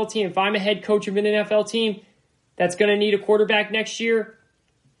NFL team, if I'm a head coach of an NFL team that's going to need a quarterback next year,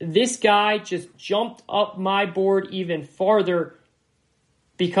 this guy just jumped up my board even farther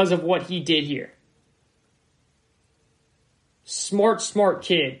because of what he did here. Smart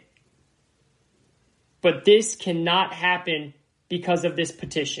kid. But this cannot happen because of this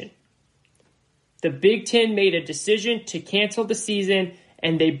petition. The Big Ten made a decision to cancel the season,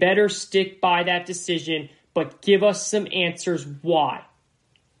 and they better stick by that decision, but give us some answers why.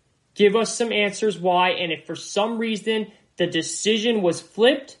 Give us some answers why, and if for some reason the decision was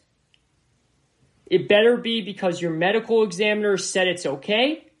flipped, it better be because your medical examiner said it's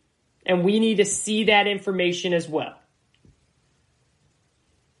okay, and we need to see that information as well.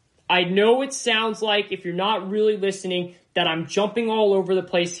 I know it sounds like, if you're not really listening, that I'm jumping all over the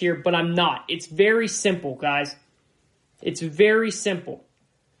place here, but I'm not. It's very simple, guys. It's very simple.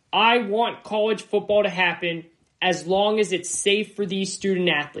 I want college football to happen. as long as it's safe for these student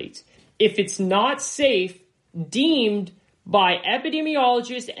athletes. If it's not safe, deemed by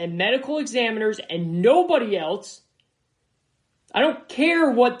epidemiologists and medical examiners and nobody else, I don't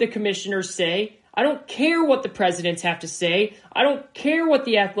care what the commissioners say. I don't care what the presidents have to say. I don't care what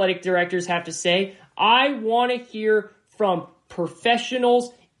the athletic directors have to say. I want to hear from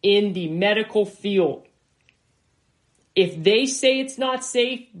professionals in the medical field. If they say it's not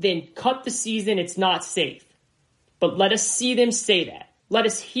safe, then cut the season, it's not safe. But let us see them say that. Let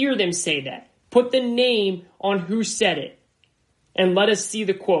us hear them say that. Put the name on who said it. And let us see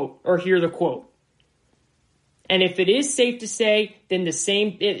the quote or hear the quote. And if it is safe to say, then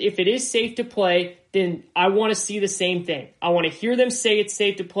if it is safe to play, then I want to see the same thing. I want to hear them say it's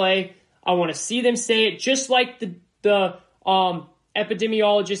safe to play. I want to see them say it just like the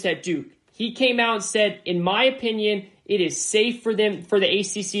epidemiologist at Duke. He came out and said, in my opinion, it is safe for the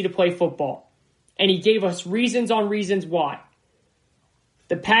ACC to play football. And he gave us reasons on reasons why.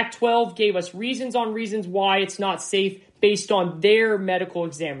 The Pac-12 gave us reasons on reasons why it's not safe based on their medical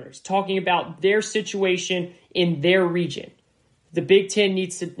examiners, talking about their situation in their region. The Big Ten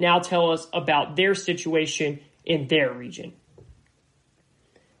needs to now tell us about their situation in their region.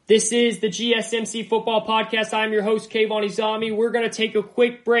 This is the GSMC Football Podcast. I'm your host, Kayvon. We're going to take a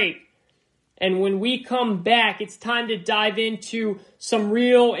quick break. And when we come back, it's time to dive into some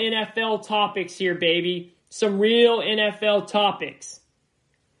real NFL topics here, baby. Some real NFL topics.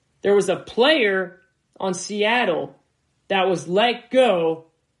 There was a player on Seattle that was let go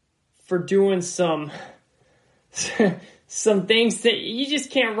for doing some things that you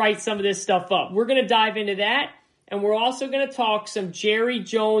just can't write some of this stuff up. We're going to dive into that, and we're also going to talk some Jerry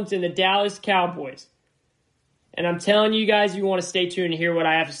Jones and the Dallas Cowboys. And I'm telling you guys, you want to stay tuned to hear what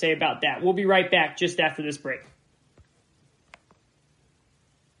I have to say about that. We'll be right back just after this break.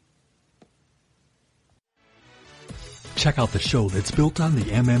 Check out the show that's built on the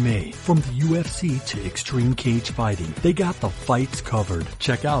MMA, from the UFC to extreme cage fighting. They got the fights covered.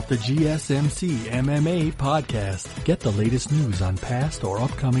 Check out the GSMC MMA podcast. Get the latest news on past or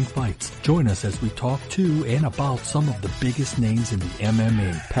upcoming fights. Join us as we talk to and about some of the biggest names in the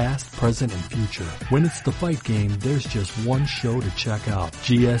MMA, past, present, and future. When it's the fight game, there's just one show to check out.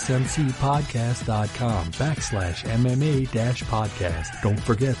 GSMCpodcast.com/MMA-podcast. Don't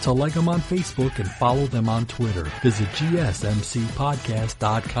forget to like them on Facebook and follow them on Twitter. Visit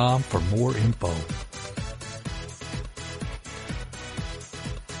GSMCpodcast.com for more info.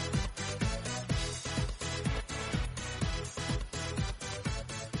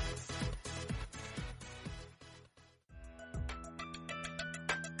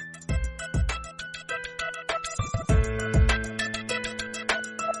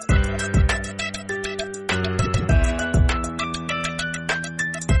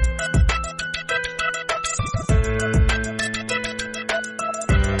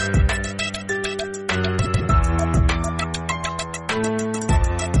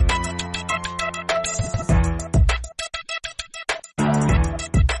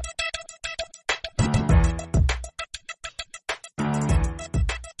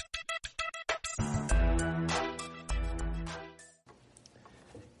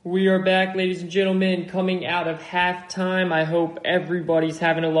 We are back, ladies and gentlemen, coming out of halftime. I hope everybody's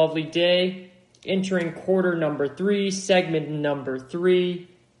having a lovely day. Entering quarter number 3, segment number 3,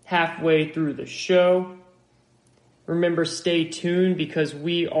 halfway through the show. Remember, stay tuned because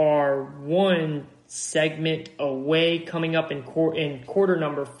we are one segment away coming up in quarter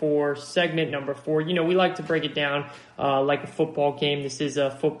number 4, segment number 4. You know, we like to break it down like a football game. This is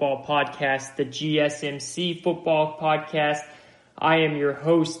a football podcast, the GSMC Football Podcast. I am your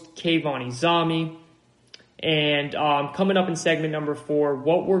host, Kayvon. And coming up in segment number 4,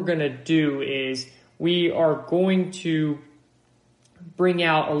 what we're going to do is we are going to bring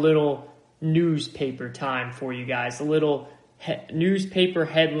out a little newspaper time for you guys. A little newspaper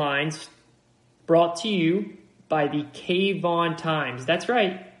headlines brought to you by the Kayvon Times. That's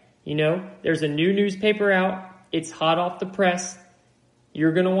right. You know, there's a new newspaper out. It's hot off the press.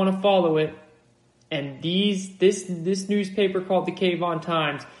 You're going to want to follow it. And this newspaper called the Kayvon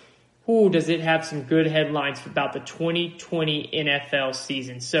Times, does it have some good headlines about the 2020 NFL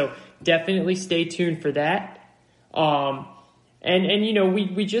season. So definitely stay tuned for that. And you know,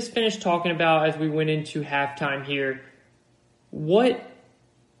 we just finished talking about, as we went into halftime here, what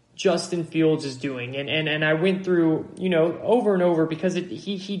Justin Fields is doing. And I went through, you know, over and over because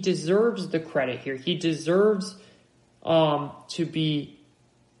he deserves the credit here. He deserves to be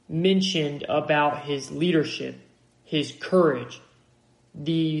mentioned about his leadership, his courage,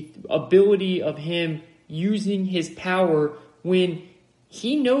 the ability of him using his power when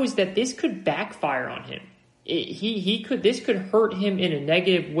he knows that this could backfire on him. This could hurt him in a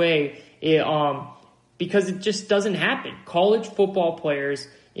negative way, because it just doesn't happen. College football players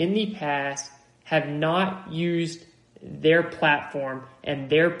in the past have not used their platform and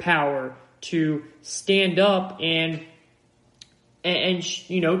their power to stand up and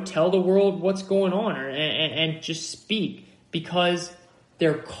tell the world what's going on and just speak, because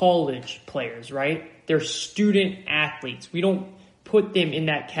they're college players, right? They're student athletes. We don't put them in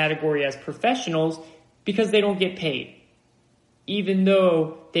that category as professionals because they don't get paid. Even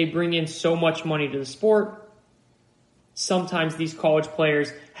though they bring in so much money to the sport, sometimes these college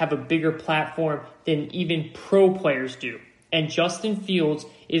players have a bigger platform than even pro players do. And Justin Fields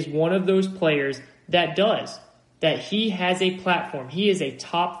is one of those players that does. That he has a platform. He is a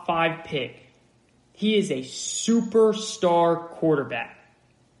top 5 pick. He is a superstar quarterback.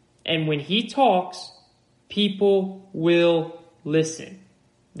 And when he talks, people will listen.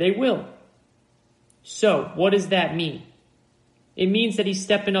 They will. So, what does that mean? It means that he's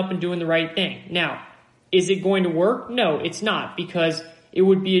stepping up and doing the right thing. Now, is it going to work? No, it's not, because it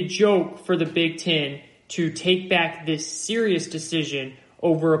would be a joke for the Big Ten to take back this serious decision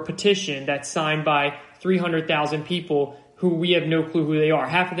over a petition that's signed by 300,000 people who we have no clue who they are.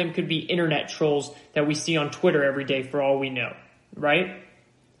 Half of them could be internet trolls that we see on Twitter every day for all we know, right?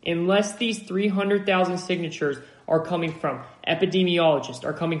 Unless these 300,000 signatures are coming from epidemiologists,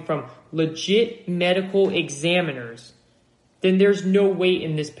 are coming from legit medical examiners, then there's no weight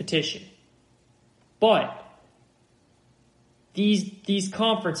in this petition. But these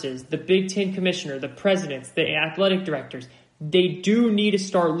conferences, the Big Ten commissioner, the presidents, the athletic directors, they do need to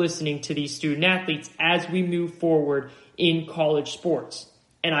start listening to these student athletes as we move forward in college sports.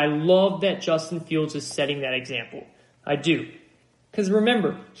 And I love that Justin Fields is setting that example. I do. Because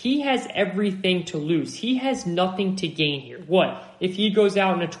remember, he has everything to lose. He has nothing to gain here. What? If he goes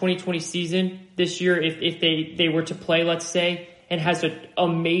out in a 2020 season this year, if they were to play, let's say, and has an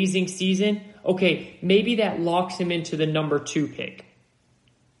amazing season, okay, maybe that locks him into the number 2 pick.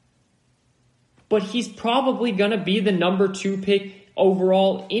 But he's probably going to be the number 2 pick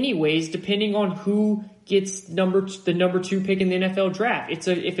overall anyways, depending on who gets the number 2 pick in the NFL draft.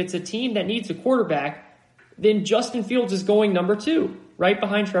 If it's a team that needs a quarterback, then Justin Fields is going number 2, right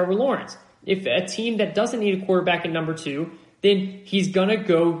behind Trevor Lawrence. If a team that doesn't need a quarterback at number 2, then he's going to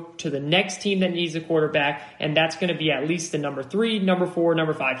go to the next team that needs a quarterback, and that's going to be at least the number 3, number 4,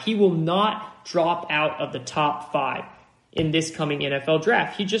 number 5. He will not drop out of the top 5 in this coming NFL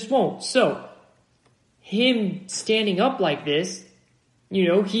draft. He just won't. So, him standing up like this,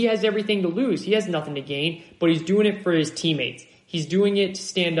 he has everything to lose. He has nothing to gain, but he's doing it for his teammates. He's doing it to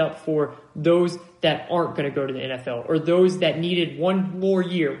stand up for those that aren't going to go to the NFL, or those that needed one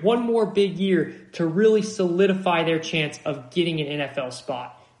more big year to really solidify their chance of getting an NFL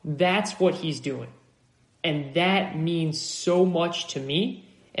spot. That's what he's doing. And that means so much to me,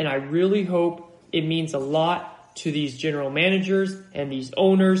 and I really hope it means a lot to these general managers and these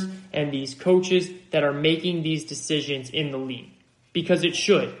owners and these coaches that are making these decisions in the league. Because it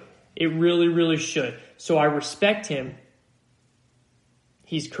should. It really, really should. So I respect him.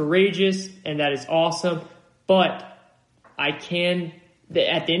 He's courageous, and that is awesome. But at the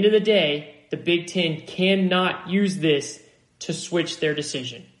end of the day, the Big Ten cannot use this to switch their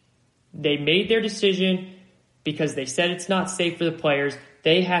decision. They made their decision because they said it's not safe for the players.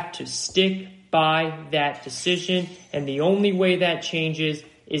 They have to stick by that decision, and the only way that changes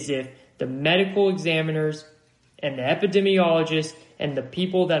is if the medical examiners and the epidemiologists and the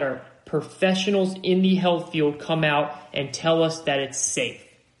people that are professionals in the health field come out and tell us that it's safe.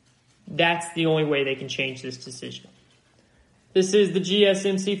 That's the only way they can change this decision. This is the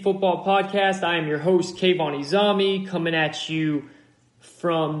GSMC Football Podcast. I am your host, Kayvon Izami, coming at you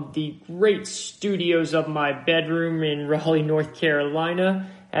from the great studios of my bedroom in Raleigh, North Carolina.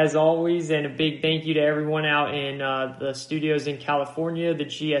 As always, and a big thank you to everyone out in the studios in California, the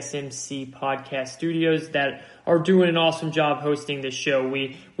GSMC Podcast Studios, that are doing an awesome job hosting this show.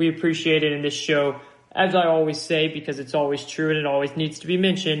 We appreciate it, and this show, as I always say, because it's always true and it always needs to be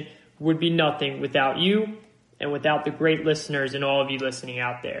mentioned, would be nothing without you and without the great listeners and all of you listening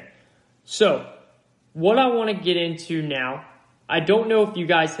out there. So, what I want to get into now, I don't know if you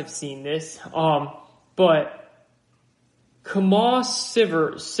guys have seen this, but Kayvon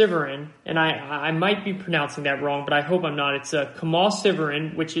Siverin, and I might be pronouncing that wrong, but I hope I'm not. It's Kayvon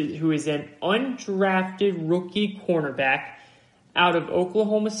Siverin, who is an undrafted rookie cornerback out of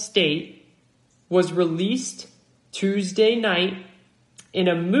Oklahoma State, was released Tuesday night in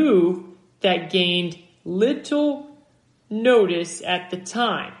a move that gained little notice at the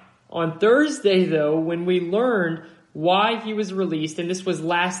time. On Thursday, though, when we learned why he was released, and this was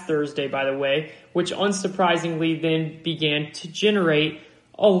last Thursday, by the way, which unsurprisingly then began to generate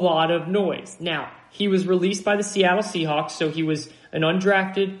a lot of noise. Now, he was released by the Seattle Seahawks, so he was an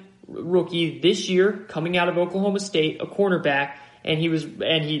undrafted rookie this year coming out of Oklahoma State, a cornerback, and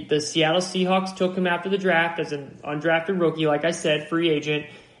the Seattle Seahawks took him after the draft as an undrafted rookie, like I said, free agent,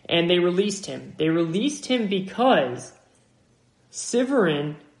 and they released him. They released him because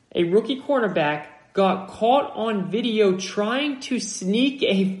Severin, a rookie cornerback, got caught on video trying to sneak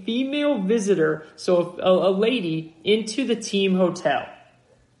a female visitor, so a lady, into the team hotel.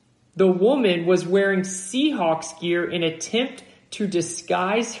 The woman was wearing Seahawks gear in an attempt to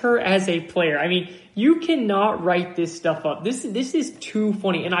disguise her as a player. I mean, you cannot write this stuff up. This is too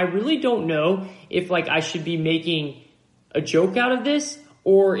funny, and I really don't know if I should be making a joke out of this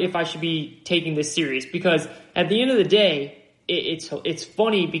or if I should be taking this serious, because at the end of the day, it's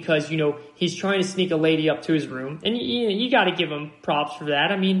funny because, he's trying to sneak a lady up to his room, and you got to give him props for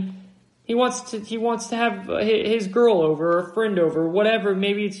that. I mean, he wants to have his girl over, or a friend over, whatever.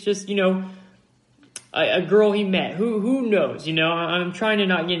 Maybe it's just, a girl he met. Who knows? I'm trying to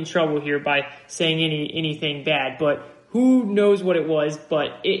not get in trouble here by saying anything bad, but who knows what it was?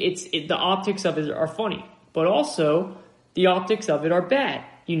 But the optics of it are funny, but also the optics of it are bad.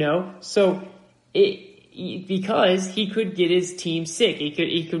 So because he could get his team sick.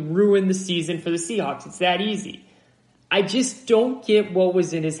 He could ruin the season for the Seahawks. It's that easy. I just don't get what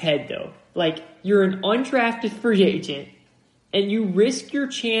was in his head, though. You're an undrafted free agent, and you risk your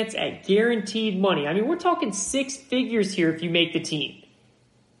chance at guaranteed money. I mean, we're talking 6 figures here if you make the team.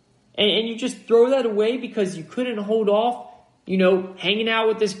 And you just throw that away because you couldn't hold off, hanging out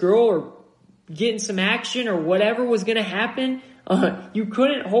with this girl or getting some action or whatever was going to happen. You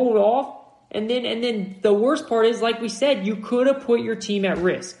couldn't hold off. And then the worst part is, like we said, you could have put your team at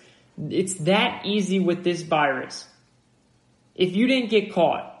risk. It's that easy with this virus. If you didn't get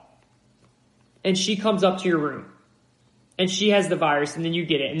caught and she comes up to your room and she has the virus and then you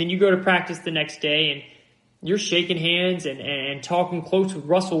get it and then you go to practice the next day and you're shaking hands and talking close with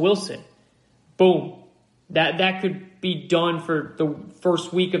Russell Wilson, boom. That could be done for the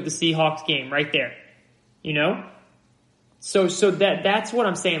first week of the Seahawks game right there. So that's what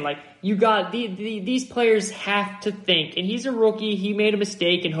I'm saying. You got these players have to think, and he's a rookie. He made a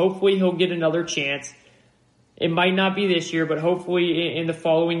mistake, and hopefully he'll get another chance. It might not be this year, but hopefully in the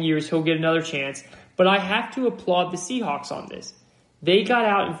following years he'll get another chance. But I have to applaud the Seahawks on this. They got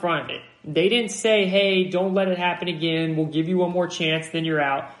out in front of it. They didn't say, hey, don't let it happen again. We'll give you one more chance, then you're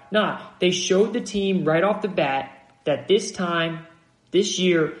out. Nah, they showed the team right off the bat that this time, this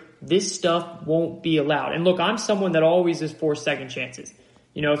year, this stuff won't be allowed. And look, I'm someone that always is for second chances.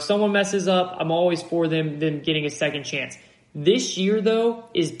 If someone messes up, I'm always for them getting a second chance. This year, though,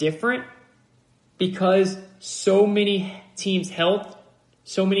 is different because so many teams' health,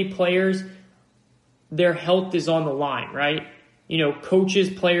 so many players, their health is on the line, right? Coaches,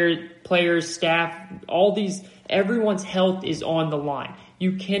 players, staff, everyone's health is on the line.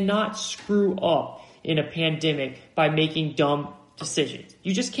 You cannot screw up in a pandemic by making dumb decisions.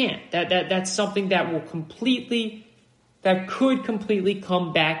 You just can't. That's something that could completely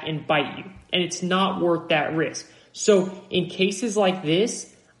come back and bite you. And it's not worth that risk. So in cases like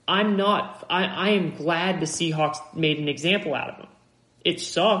this, I am glad the Seahawks made an example out of them. It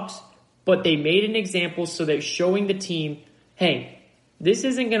sucks, but they made an example so they're showing the team, hey, this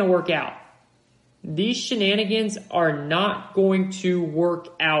isn't going to work out. These shenanigans are not going to work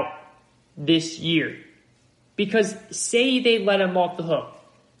out this year. Because say they let him off the hook.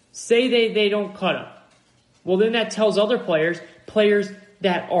 Say they don't cut him. Well, then that tells other players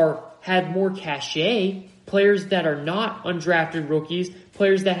that have more cachet, players that are not undrafted rookies,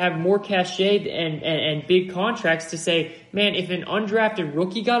 players that have more cachet and big contracts to say, man, if an undrafted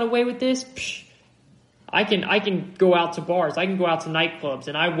rookie got away with this, I can go out to bars, I can go out to nightclubs,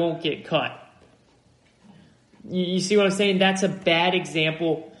 and I won't get cut. You see what I'm saying? That's a bad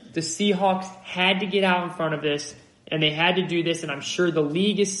example. The Seahawks had to get out in front of this, and they had to do this, and I'm sure the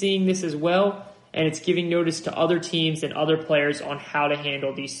league is seeing this as well, and it's giving notice to other teams and other players on how to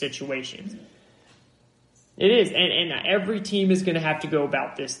handle these situations. It is, and every team is going to have to go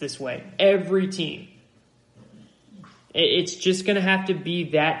about this way. Every team. It's just going to have to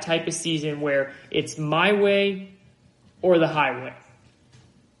be that type of season where it's my way or the highway.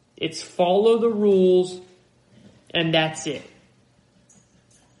 It's follow the rules, and that's it.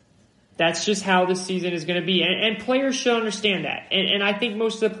 That's just how this season is going to be. And players should understand that. And I think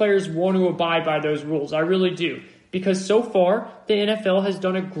most of the players want to abide by those rules. I really do. Because so far, the NFL has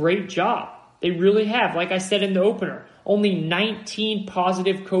done a great job. They really have. Like I said in the opener, only 19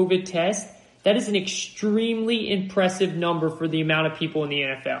 positive COVID tests That is an extremely impressive number for the amount of people in the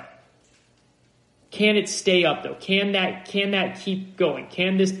NFL. Can it stay up though? Can that keep going?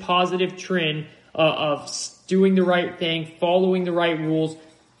 Can this positive trend of doing the right thing, following the right rules,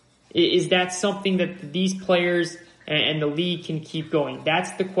 is that something that these players and the league can keep going?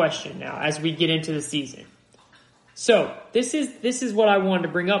 That's the question now as we get into the season. So this is what I wanted to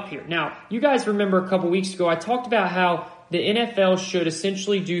bring up here. Now, you guys remember a couple weeks ago I talked about how the NFL should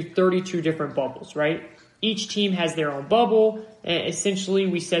essentially do 32 different bubbles, right? Each team has their own bubble. And essentially,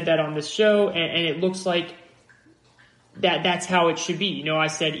 we said that on this show, and it looks like that's how it should be. You know, I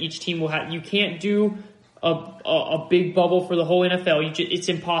said each team will have. You can't do a big bubble for the whole NFL. It's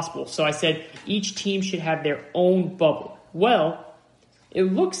impossible. So I said each team should have their own bubble. Well, it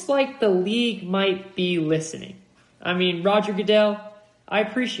looks like the league might be listening. I mean, Roger Goodell, I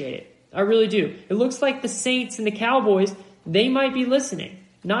appreciate it. I really do. It looks like the Saints and the Cowboys, they might be listening.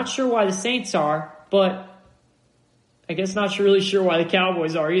 Not sure why the Saints are, but I guess not really sure why the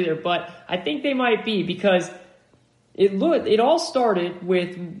Cowboys are either, but I think they might be because it all started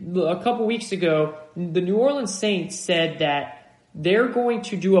with a couple weeks ago. The New Orleans Saints said that they're going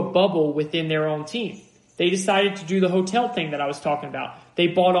to do a bubble within their own team. They decided to do the hotel thing that I was talking about. They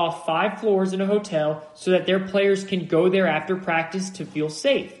bought off 5 floors in a hotel so that their players can go there after practice to feel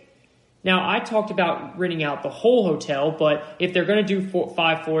safe. Now, I talked about renting out the whole hotel, but if they're going to do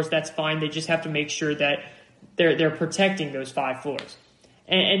 5 floors, that's fine. They just have to make sure that they're protecting those 5 floors.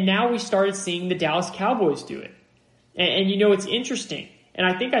 And now we started seeing the Dallas Cowboys do it. And you know, it's interesting. And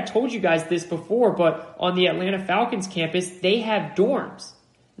I think I told you guys this before, but on the Atlanta Falcons campus, they have dorms.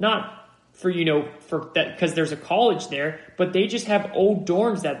 Not for that because there's a college there, but they just have old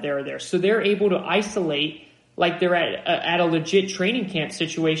dorms that they're there. So they're able to isolate like they're at a legit training camp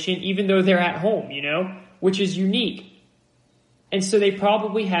situation, even though they're at home, which is unique. And so they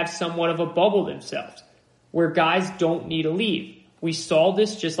probably have somewhat of a bubble themselves where guys don't need to leave. We saw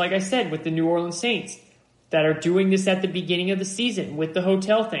this, just like I said, with the New Orleans Saints that are doing this at the beginning of the season with the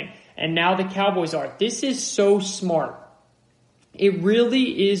hotel thing. And now the Cowboys are. This is so smart. It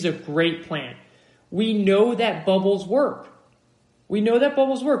really is a great plan. We know that bubbles work.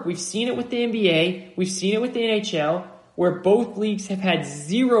 We've seen it with the NBA. We've seen it with the NHL, where both leagues have had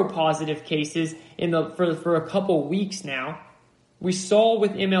 0 positive cases for a couple weeks now. We saw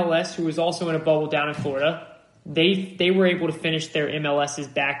with MLS, who was also in a bubble down in Florida, they were able to finish their MLS's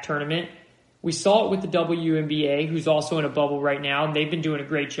back tournament. We saw it with the WNBA, who's also in a bubble right now, and they've been doing a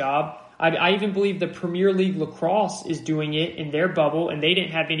great job. I even believe the Premier League lacrosse is doing it in their bubble, and they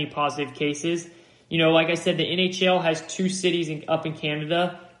didn't have any positive cases. Like I said, the NHL has 2 cities up in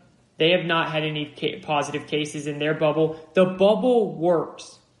Canada. They have not had any positive cases in their bubble. The bubble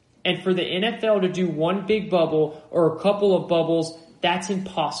works. And for the NFL to do one big bubble or a couple of bubbles, that's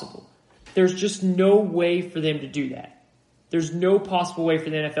impossible. There's just no way for them to do that. There's no possible way for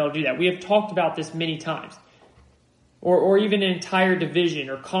the NFL to do that. We have talked about this many times. Or even an entire division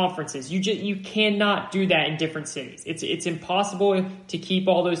or conferences. You cannot do that in different cities. It's impossible to keep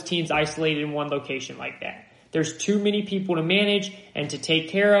all those teams isolated in one location like that. There's too many people to manage and to take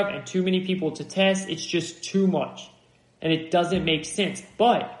care of and too many people to test. It's just too much. And it doesn't make sense.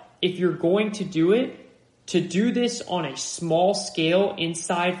 But if you're going to do it, to do this on a small scale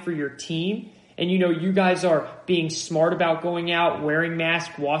inside for your team, and you guys are being smart about going out, wearing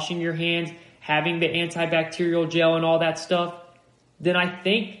masks, washing your hands, having the antibacterial gel and all that stuff, then I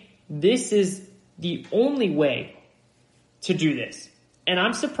think this is the only way to do this. And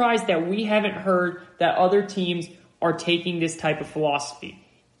I'm surprised that we haven't heard that other teams are taking this type of philosophy,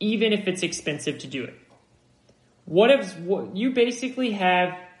 even if it's expensive to do it. You basically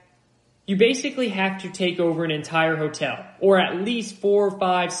have to take over an entire hotel, or at least 4,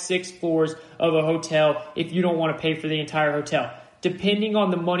 5, 6 floors of a hotel if you don't want to pay for the entire hotel, depending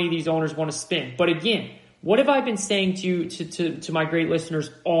on the money these owners want to spend. But again, what have I been saying to my great listeners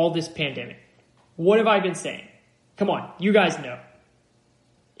all this pandemic? What have I been saying? Come on, you guys know.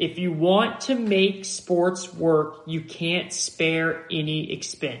 If you want to make sports work, you can't spare any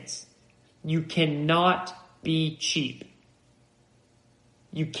expense. You cannot be cheap.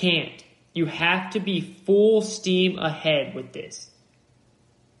 You can't. You have to be full steam ahead with this.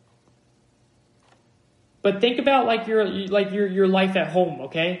 But think about your life at home,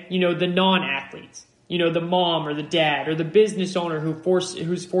 okay? The non-athletes. The mom or the dad or the business owner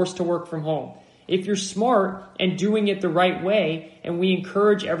who's forced to work from home. If you're smart and doing it the right way, and we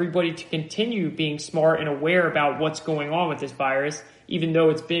encourage everybody to continue being smart and aware about what's going on with this virus, even though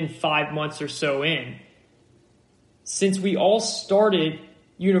it's been 5 months or so in, since we all started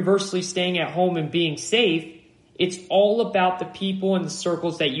universally staying at home and being safe, it's all about the people and the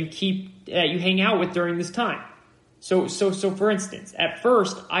circles that you keep you hang out with during this time. So for instance, at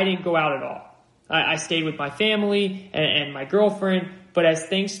first, I didn't go out at all. I stayed with my family and my girlfriend, but as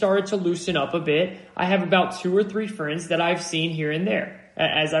things started to loosen up a bit, I have about 2 or 3 friends that I've seen here and there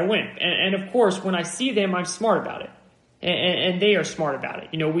as I went. And of course, when I see them, I'm smart about it. And they are smart about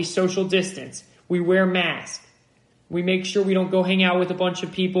it. We social distance. We wear masks. We make sure we don't go hang out with a bunch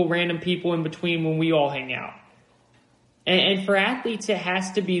of people, random people in between when we all hang out. And for athletes, it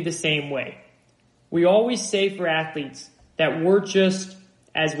has to be the same way. We always say for athletes that we're just,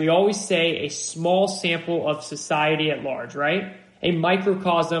 as we always say, a small sample of society at large, right? A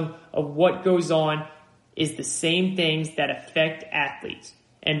microcosm of what goes on is the same things that affect athletes.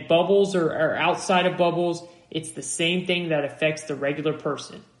 And bubbles or outside of bubbles, it's the same thing that affects the regular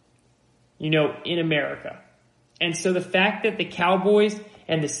person, in America. And so the fact that the Cowboys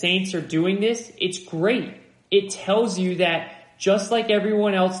and the Saints are doing this, it's great. It tells you that just like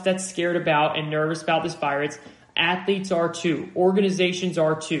everyone else that's scared about and nervous about this virus, athletes are too. Organizations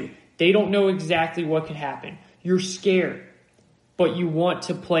are too. They don't know exactly what could happen. You're scared, but you want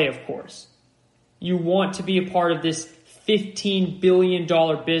to play, of course. You want to be a part of this $15 billion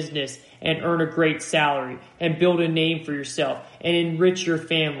business and earn a great salary and build a name for yourself and enrich your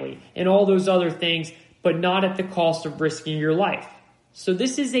family and all those other things, but not at the cost of risking your life. So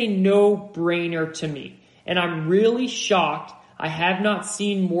this is a no-brainer to me. And I'm really shocked I have not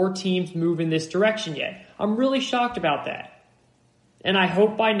seen more teams move in this direction yet. I'm really shocked about that. And I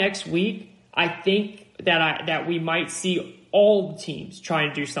hope by next week, I think that we might see all the teams try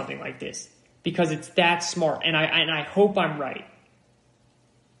and do something like this because it's that smart. And I hope I'm right.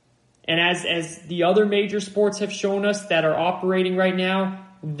 And as the other major sports have shown us that are operating right now,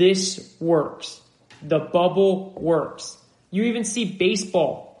 this works. The bubble works. You even see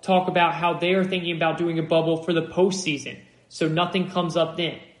baseball talk about how they are thinking about doing a bubble for the postseason, so nothing comes up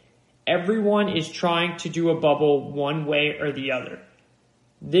then. Everyone is trying to do a bubble one way or the other.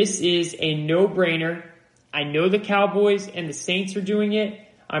 This is a no-brainer. I know the Cowboys and the Saints are doing it.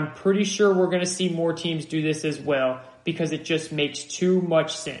 I'm pretty sure we're going to see more teams do this as well because it just makes too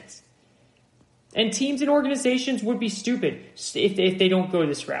much sense. And teams and organizations would be stupid if they don't go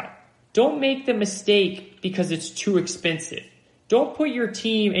this route. Don't make the mistake because it's too expensive. Don't put your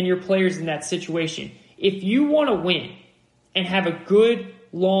team and your players in that situation. If you want to win and have a good,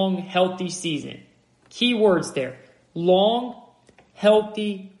 long, healthy season, key words there, long,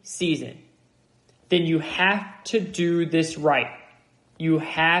 healthy season, then you have to do this right. You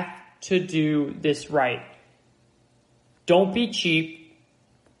have to do this right. Don't be cheap.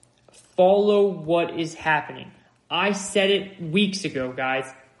 Follow what is happening. I said it weeks ago, guys.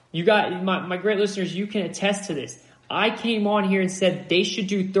 You got my great listeners, you can attest to this. I came on here and said they should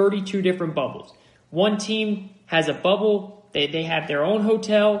do 32 different bubbles. One team has a bubble. They have their own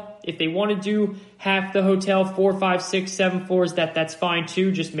hotel. If they want to do half the hotel, 4, 5, 6, 7 floors, that's fine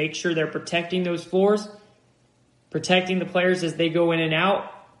too. Just make sure they're protecting those floors, protecting the players as they go in and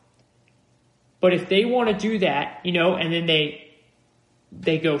out. But if they want to do that, and then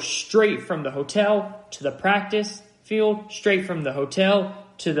they go straight from the hotel to the practice field, straight from the hotel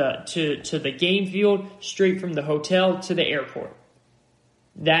to the game field, straight from the hotel to the airport.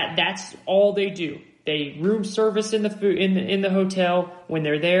 That's all they do. They room service in the hotel when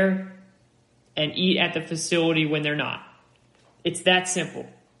they're there and eat at the facility when they're not. It's that simple.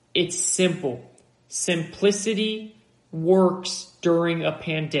 It's simple. Simplicity works during a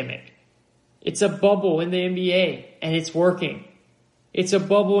pandemic. It's a bubble in the NBA and it's working. It's a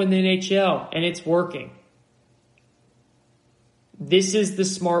bubble in the NHL and it's working. This is the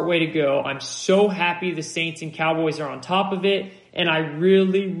smart way to go. I'm so happy the Saints and Cowboys are on top of it, and I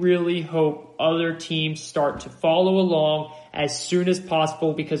really, really hope other teams start to follow along as soon as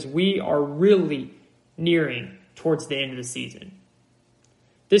possible because we are really nearing towards the end of the season.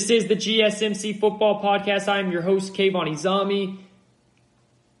 This is the GSMC Football Podcast. I am your host, Kayvon Izami,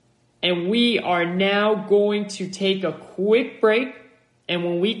 and we are now going to take a quick break, and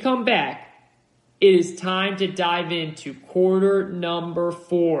when we come back, it is time to dive into quarter number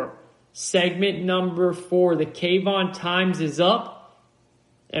 4. Segment number 4. The Kayvon Times is up.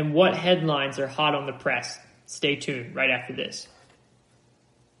 And what headlines are hot on the press? Stay tuned right after this.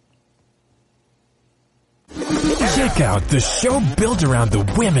 Check out the show built around the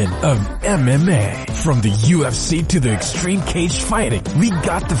women of MMA. From the UFC to the extreme cage fighting, we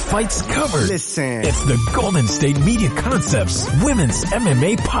got the fights covered. Listen. It's the Golden State Media Concepts Women's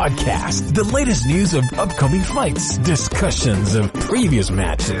MMA Podcast. The latest news of upcoming fights, discussions of previous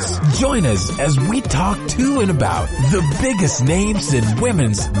matches. Join us as we talk to and about the biggest names in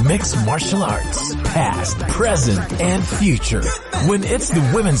women's mixed martial arts, past, present, and future. When it's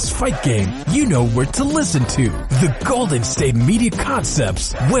the women's fight game, you know where to listen to. The Golden State Media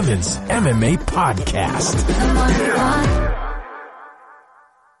Concepts Women's MMA Podcast.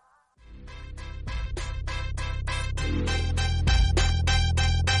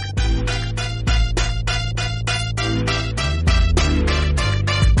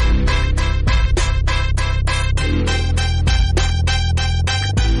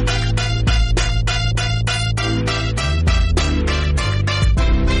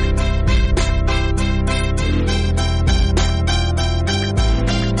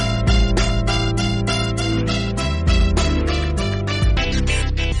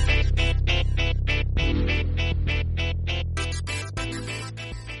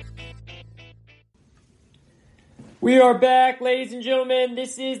 We are back, ladies and gentlemen.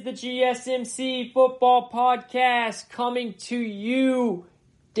 This is the GSMC Football Podcast coming to you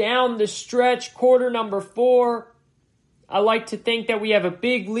down the stretch, quarter number 4. I like to think that we have a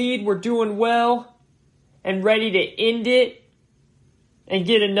big lead. We're doing well and ready to end it and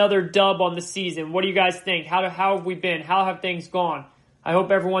get another dub on the season. What do you guys think? How have we been? How have things gone? I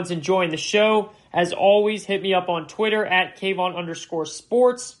hope everyone's enjoying the show. As always, hit me up on Twitter at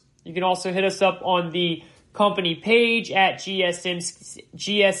Kayvon_sports. You can also hit us up on the company page at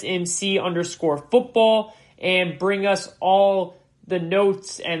GSMC_football and bring us all the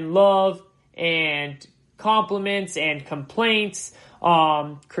notes and love and compliments and complaints,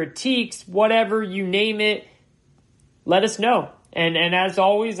 critiques, whatever you name it. Let us know. And as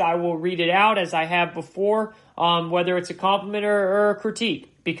always, I will read it out as I have before, whether it's a compliment or a critique,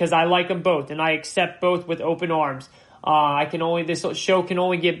 because I like them both and I accept both with open arms. This show can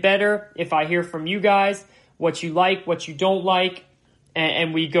only get better if I hear from you guys what you like, what you don't like,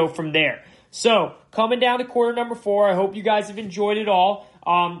 and we go from there. So, coming down to quarter number 4, I hope you guys have enjoyed it all.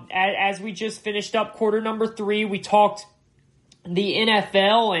 As we just finished up quarter number 3, we talked the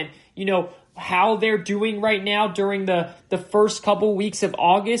NFL and, how they're doing right now during the first couple weeks of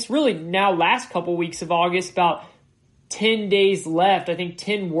August. Really, now last couple weeks of August, about 10 days left. I think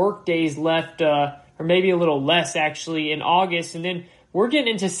 10 work days left, or maybe a little less actually, in August. And then we're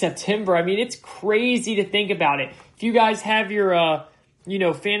getting into September. I mean, it's crazy to think about it. If you guys have your,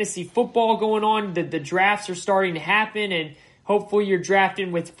 fantasy football going on, the drafts are starting to happen, and hopefully you're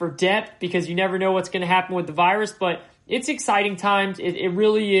drafting for depth because you never know what's going to happen with the virus. But it's exciting times. It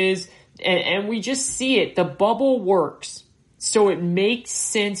really is. And we just see it. The bubble works. So it makes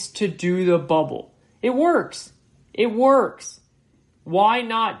sense to do the bubble. It works. It works. Why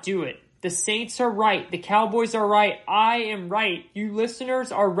not do it? The Saints are right. The Cowboys are right. I am right. You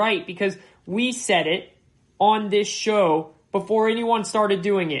listeners are right because we said it on this show before anyone started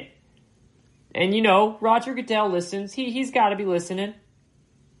doing it. And Roger Goodell listens. He's got to be listening.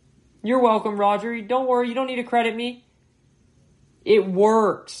 You're welcome, Roger. Don't worry. You don't need to credit me. It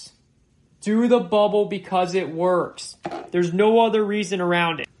works. Do the bubble because it works. There's no other reason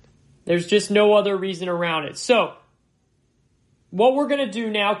around it. There's just no other reason around it. So, what we're going to do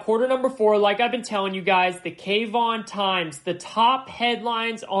now, quarter number 4, like I've been telling you guys, the Kayvon Times, the top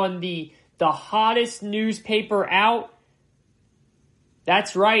headlines on the hottest newspaper out.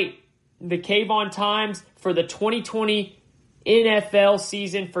 That's right, the Kayvon Times for the 2020 NFL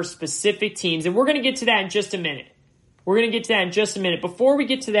season for specific teams. And we're going to get to that in just a minute. Before we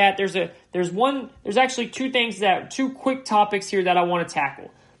get to that, there's actually two quick topics here that I want to tackle.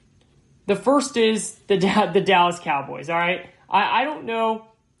 The first is the Dallas Cowboys, all right? I don't know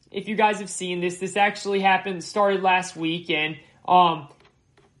if you guys have seen this. This actually started last week, and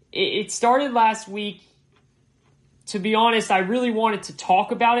it started last week. To be honest, I really wanted to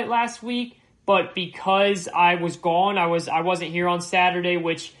talk about it last week, but because I was gone, I wasn't here on Saturday,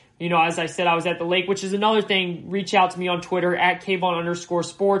 which, as I said, I was at the lake, which is another thing. Reach out to me on Twitter at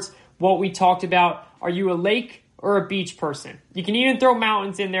Kayvon_sports. What we talked about, are you a lake or a beach person? You can even throw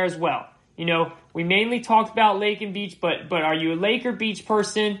mountains in there as well. We mainly talked about lake and beach, but are you a lake or beach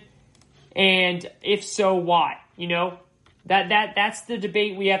person? And if so, why? That's the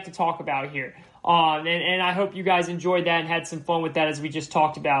debate we have to talk about here. And I hope you guys enjoyed that and had some fun with that as we just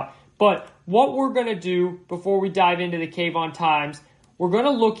talked about. But what we're going to do before we dive into the Kayvon Times, we're going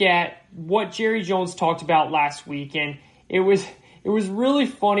to look at what Jerry Jones talked about last week. And it was really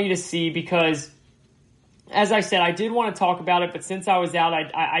funny to see because as I said, I did want to talk about it, but since I was out,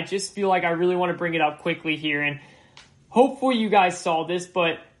 I just feel like I really want to bring it up quickly here. And hopefully you guys saw this,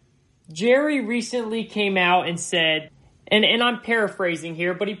 but Jerry recently came out and said, and I'm paraphrasing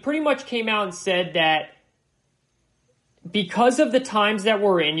here, but he pretty much came out and said that because of the times that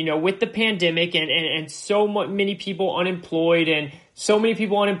we're in, with the pandemic and so many people unemployed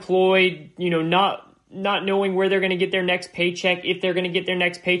not knowing where they're going to get their next paycheck, if they're going to get their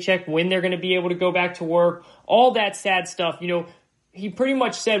next paycheck, when they're going to be able to go back to work, all that sad stuff. He pretty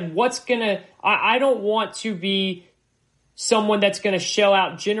much said, I don't want to be someone that's going to shell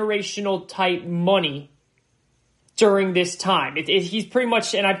out generational type money during this time. He's pretty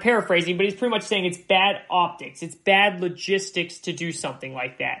much, and I'm paraphrasing, but he's pretty much saying it's bad optics. It's bad logistics to do something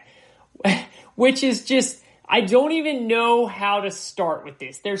like that, which is just, I don't even know how to start with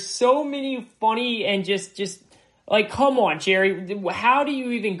this. There's so many funny and just like, come on, Jerry, how do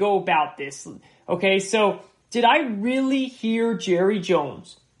you even go about this? Okay, so did I really hear Jerry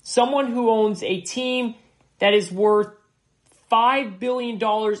Jones, someone who owns a team that is worth $5 billion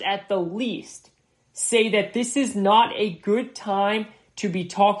at the least, say that this is not a good time to be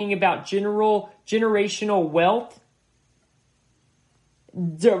talking about generational wealth?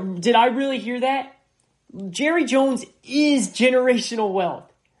 Did I really hear that? Jerry Jones is generational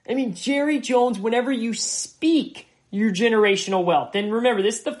wealth. I mean, Jerry Jones, whenever you speak, you're generational wealth. And remember,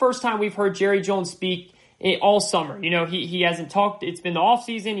 this is the first time we've heard Jerry Jones speak all summer. He hasn't talked. It's been the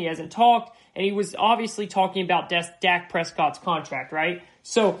offseason. He hasn't talked. And he was obviously talking about Dak Prescott's contract, right?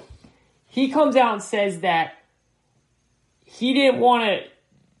 So he comes out and says that he didn't want to,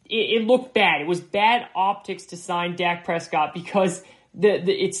 it looked bad. It was bad optics to sign Dak Prescott because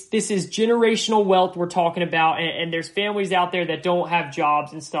this is generational wealth we're talking about, and there's families out there that don't have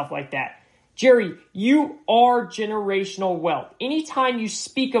jobs and stuff like that. Jerry, you are generational wealth. Anytime you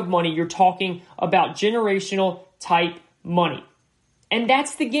speak of money, you're talking about generational type money. And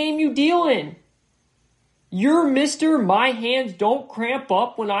that's the game you deal in. You're Mr. My hands don't cramp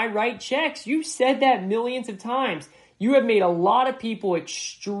up when I write checks. You've said that millions of times. You have made a lot of people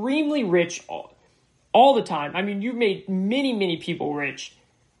extremely rich all the time. I mean, you've made many, many people rich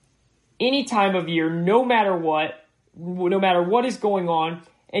any time of year, no matter what is going on.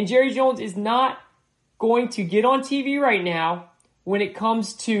 And Jerry Jones is not going to get on TV right now when it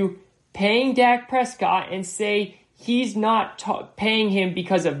comes to paying Dak Prescott and say he's not paying him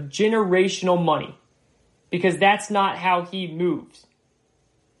because of generational money, because that's not how he moves.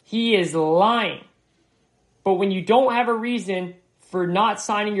 He is lying. But when you don't have a reason for not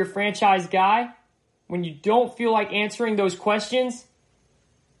signing your franchise guy, when you don't feel like answering those questions,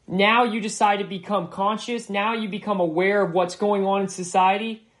 now you decide to become conscious. Now you become aware of what's going on in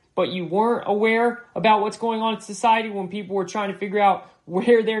society, but you weren't aware about what's going on in society when people were trying to figure out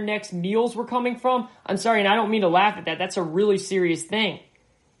where their next meals were coming from. I'm sorry, and I don't mean to laugh at that. That's a really serious thing.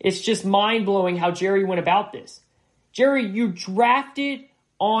 It's just mind-blowing how Jerry went about this. Jerry, you drafted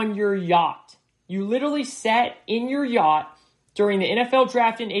on your yacht. You literally sat in your yacht during the NFL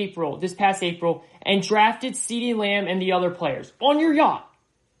draft in April, this past April, and drafted CeeDee Lamb and the other players on your yacht.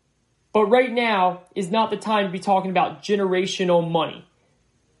 But right now is not the time to be talking about generational money.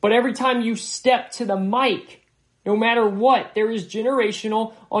 But every time you step to the mic, no matter what, there is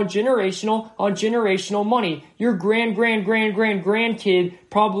generational on generational on generational money. Your grandkid,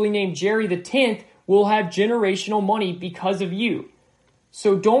 probably named Jerry the 10th, will have generational money because of you.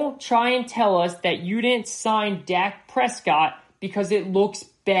 So don't try and tell us that you didn't sign Dak Prescott because it looks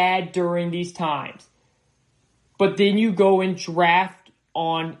bad during these times. But then you go and draft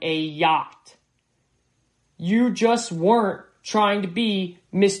on a yacht. You just weren't trying to be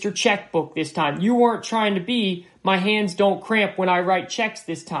Mr. Checkbook this time. You weren't trying to be my hands don't cramp when I write checks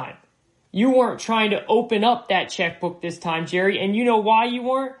this time. You weren't trying to open up that checkbook this time, Jerry. And you know why you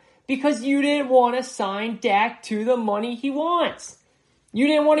weren't? Because you didn't want to sign Dak to the money he wants. You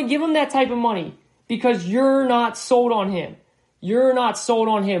didn't want to give him that type of money because you're not sold on him. You're not sold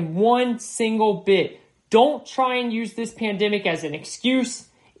on him one single bit. Don't try and use this pandemic as an excuse.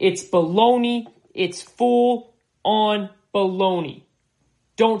 It's baloney. It's full on baloney.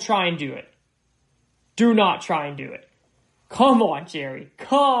 Don't try and do it. Do not try and do it. Come on, Jerry.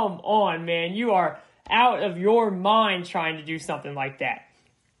 Come on, man. You are out of your mind trying to do something like that.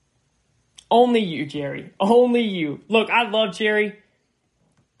 Only you, Jerry. Only you. Look, I love Jerry.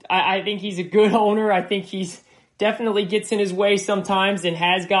 I think he's a good owner. I think he's definitely gets in his way sometimes and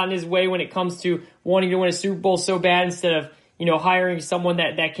has gotten his way when it comes to wanting to win a Super Bowl so bad instead of, hiring someone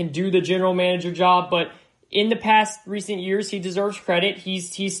that can do the general manager job. But in the past recent years, he deserves credit.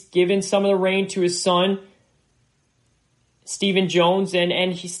 He's given some of the reign to his son. Stephen Jones,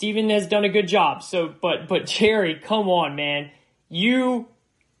 and Stephen has done a good job. So, but Jerry, come on, man. You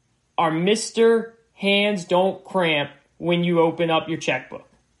are Mr. Hands Don't Cramp when you open up your checkbook.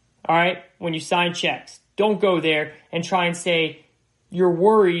 All right? When you sign checks. Don't go there and try and say you're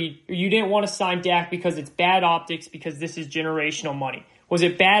worried or you didn't want to sign Dak because it's bad optics because this is generational money. Was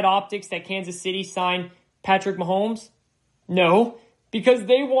it bad optics that Kansas City signed Patrick Mahomes? No. Because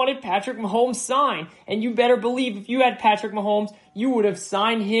they wanted Patrick Mahomes signed. And you better believe if you had Patrick Mahomes, you would have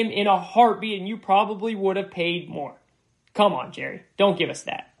signed him in a heartbeat and you probably would have paid more. Come on, Jerry. Don't give us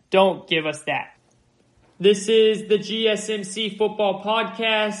that. Don't give us that. This is the GSMC Football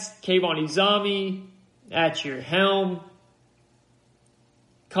Podcast. Kayvon Izami at your helm.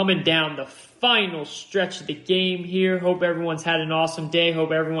 Coming down the final stretch of the game here. Hope everyone's had an awesome day.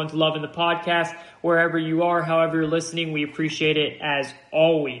 Hope everyone's loving the podcast. Wherever you are, however you're listening, we appreciate it as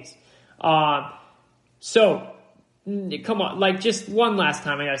always. So, come on, like just one last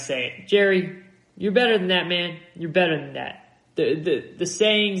time I gotta say it. Jerry, you're better than that, man. You're better than that. The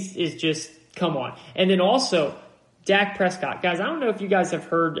sayings is just, come on. And then also, Dak Prescott. Guys, I don't know if you guys have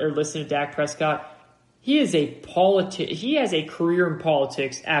heard or listened to Dak Prescott. He has a career in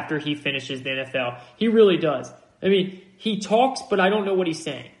politics after he finishes the NFL. He really does. I mean, he talks, but I don't know what he's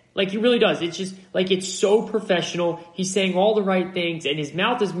saying. Like, he really does. It's just, like, it's so professional. He's saying all the right things, and his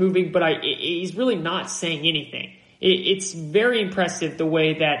mouth is moving, but he's really not saying anything. It's very impressive the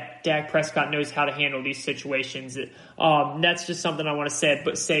way that Dak Prescott knows how to handle these situations. That's just something I want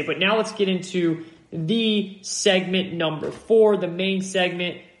to say. But now let's get into the segment number 4, the main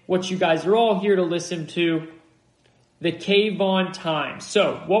segment, what you guys are all here to listen to, the Kayvon Times.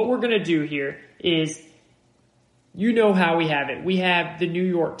 So what we're going to do here is, you know how we have it. We have the New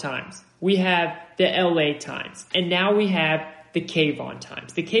York Times. We have the LA Times. And now we have the Kayvon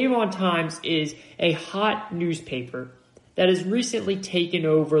Times. The Kayvon Times is a hot newspaper that has recently taken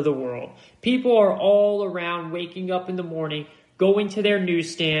over the world. People are all around waking up in the morning, going to their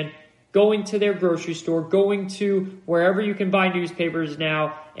newsstand, going to their grocery store, going to wherever you can buy newspapers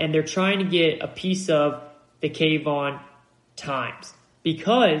now, and they're trying to get a piece of the Kayvon Times.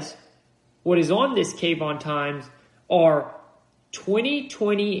 Because what is on this Kayvon Times are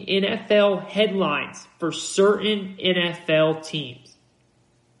 2020 NFL headlines for certain NFL teams.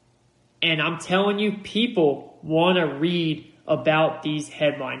 And I'm telling you, people want to read about these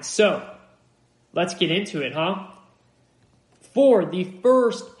headlines. So, let's get into it, huh? For the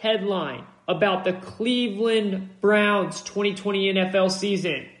first headline about the Cleveland Browns 2020 NFL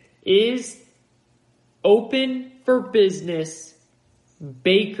season is open for business,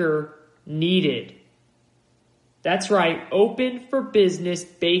 Baker needed. That's right, open for business,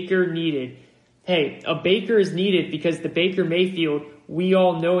 Baker needed. Hey, a Baker is needed because the Baker Mayfield we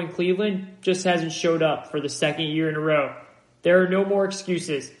all know in Cleveland just hasn't showed up for the second year in a row. There are no more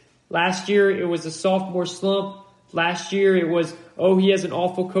excuses. Last year, it was a sophomore slump. Last year, it was, he has an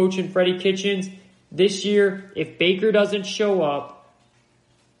awful coach in Freddie Kitchens. This year, if Baker doesn't show up,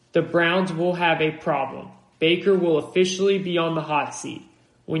 the Browns will have a problem. Baker will officially be on the hot seat.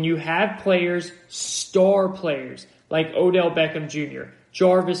 When you have players, star players, like Odell Beckham Jr.,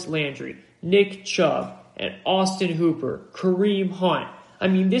 Jarvis Landry, Nick Chubb, and Austin Hooper, Kareem Hunt. I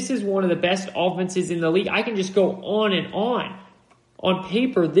mean, this is one of the best offenses in the league. I can just go on and on. On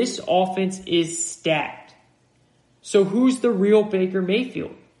paper, this offense is stacked. So who's the real Baker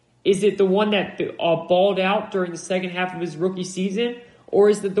Mayfield? Is it the one that balled out during the second half of his rookie season? Or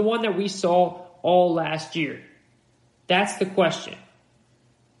is it the one that we saw all last year? That's the question.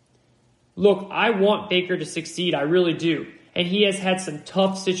 Look, I want Baker to succeed. I really do. And he has had some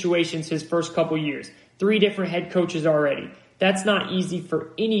tough situations his first couple years. 3 different head coaches already. That's not easy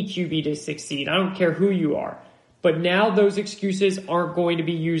for any QB to succeed. I don't care who you are. But now those excuses aren't going to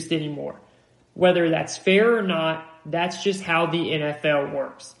be used anymore. Whether that's fair or not, that's just how the NFL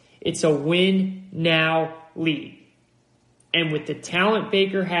works. It's a win-now league. And with the talent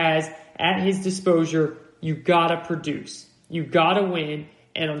Baker has at his disposal, you gotta produce. You gotta win.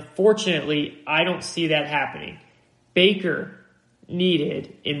 And unfortunately, I don't see that happening. Baker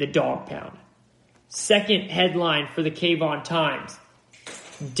needed in the dog pound. Second headline for the Kayvon Times.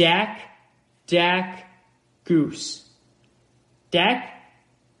 Dak, Goose. Dak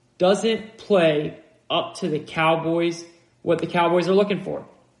doesn't play up to the Cowboys, what the Cowboys are looking for.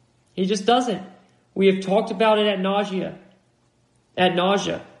 He just doesn't. We have talked about it ad nausea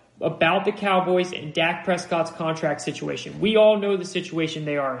about the Cowboys and Dak Prescott's contract situation. We all know the situation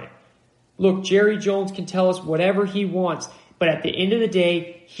they are in. Look, Jerry Jones can tell us whatever he wants, but at the end of the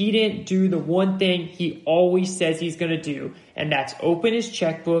day, he didn't do the one thing he always says he's going to do, and that's open his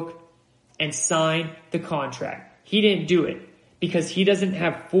checkbook and sign the contract. He didn't do it because he doesn't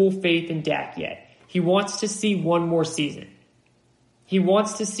have full faith in Dak yet. He wants to see one more season. He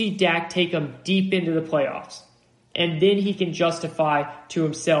wants to see Dak take him deep into the playoffs. And then he can justify to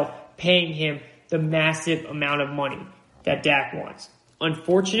himself paying him the massive amount of money that Dak wants.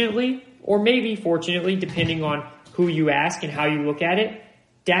 Unfortunately, or maybe fortunately, depending on who you ask and how you look at it,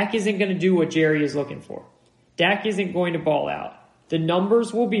 Dak isn't going to do what Jerry is looking for. Dak isn't going to ball out. The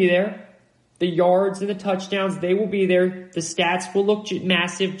numbers will be there. The yards and the touchdowns, they will be there. The stats will look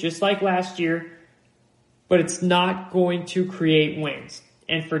massive just like last year. But it's not going to create wins.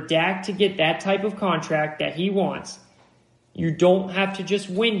 And for Dak to get that type of contract that he wants, you don't have to just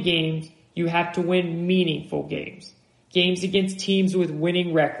win games. You have to win meaningful games. Games against teams with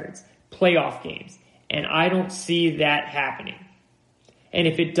winning records. Playoff games. And I don't see that happening. And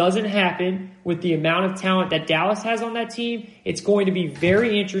if it doesn't happen with the amount of talent that Dallas has on that team, it's going to be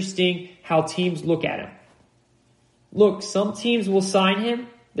very interesting how teams look at him. Look, some teams will sign him.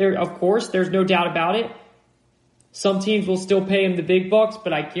 Of course, there's no doubt about it. Some teams will still pay him the big bucks,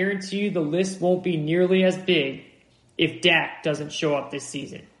 but I guarantee you the list won't be nearly as big if Dak doesn't show up this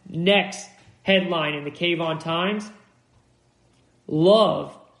season. Next headline in the Kayvon Times,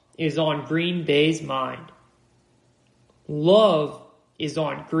 Love is on Green Bay's mind. Love is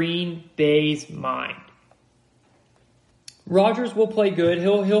on Green Bay's mind. Rodgers will play good.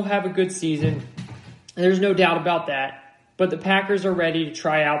 He'll have a good season. There's no doubt about that. But the Packers are ready to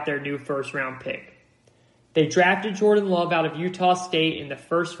try out their new first-round pick. They drafted Jordan Love out of Utah State in the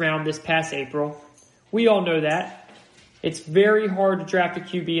first round this past April. We all know that. It's very hard to draft a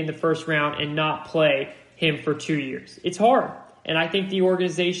QB in the first round and not play him for 2 years. It's hard. And I think the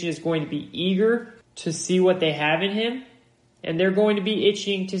organization is going to be eager to see what they have in him. And they're going to be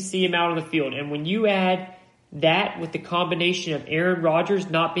itching to see him out on the field. And when you add that with the combination of Aaron Rodgers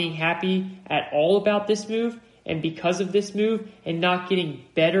not being happy at all about this move, and because of this move, and not getting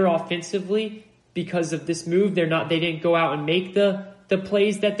better offensively because of this move, they didn't go out and make the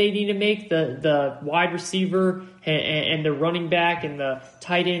plays that they need to make, the wide receiver and the running back and the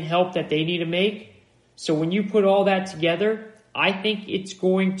tight end help that they need to make. So when you put all that together, I think it's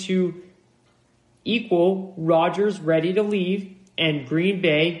going to equal Rodgers ready to leave and Green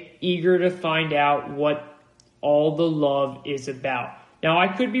Bay eager to find out what all the love is about. Now, I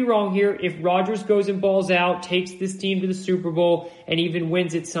could be wrong here. If Rodgers goes and balls out, takes this team to the Super Bowl, and even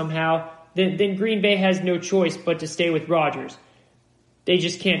wins it somehow, then Green Bay has no choice but to stay with Rodgers. They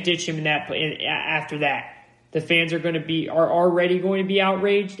just can't ditch him after that. The fans are already going to be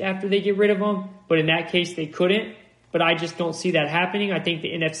outraged after they get rid of him, but in that case, they couldn't. But I just don't see that happening. I think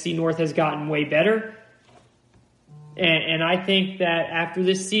the NFC North has gotten way better. And I think that after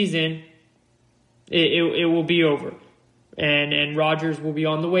this season, it will be over. And Rodgers will be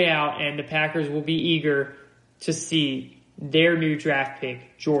on the way out, and the Packers will be eager to see their new draft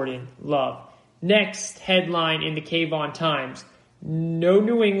pick, Jordan Love. Next headline in the Kayvon Times, no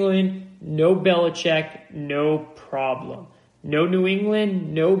New England, no Belichick, no problem. No New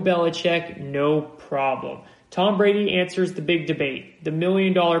England, no Belichick, no problem. Tom Brady answers the big debate, the $1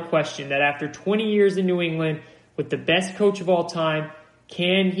 million question that after 20 years in New England with the best coach of all time,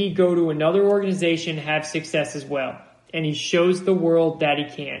 can he go to another organization and have success as well? And he shows the world that he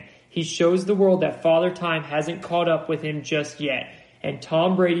can. He shows the world that Father Time hasn't caught up with him just yet. And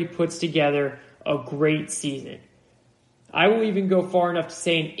Tom Brady puts together a great season. I will even go far enough to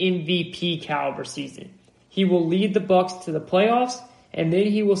say an MVP caliber season. He will lead the Bucs to the playoffs, and then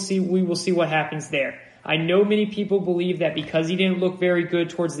we will see what happens there. I know many people believe that because he didn't look very good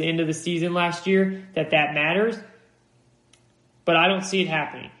towards the end of the season last year, that matters. But I don't see it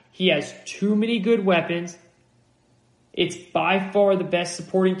happening. He has too many good weapons. It's by far the best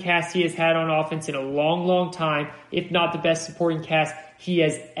supporting cast he has had on offense in a long, long time, if not the best supporting cast he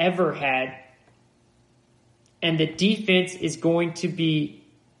has ever had. And the defense is going to be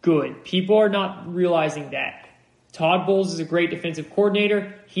good. People are not realizing that. Todd Bowles is a great defensive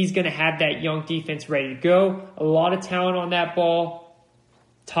coordinator. He's going to have that young defense ready to go. A lot of talent on that ball.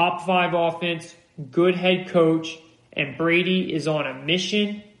 Top 5 offense. Good head coach. And Brady is on a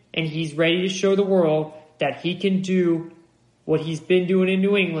mission, and he's ready to show the world that he can do what he's been doing in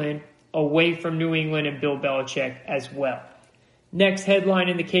New England away from New England and Bill Belichick as well. Next headline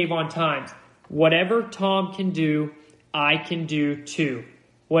in the Kayvon Times. Whatever Tom can do, I can do too.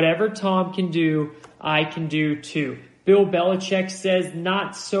 Whatever Tom can do, I can do too. Bill Belichick says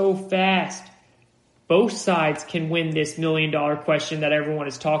not so fast. Both sides can win this $1 million question that everyone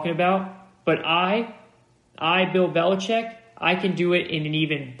is talking about. But I, Bill Belichick, I can do it in an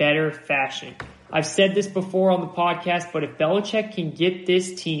even better fashion. I've said this before on the podcast, but if Belichick can get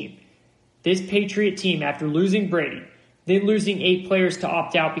this team this Patriot team, after losing Brady, then losing 8 players to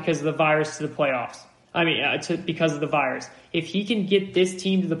opt out because of the virus to the playoffs, because of the virus, if he can get this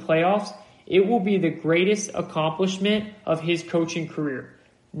team to the playoffs, it will be the greatest accomplishment of his coaching career.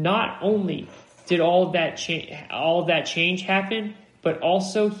 Not only did all of that change happen, but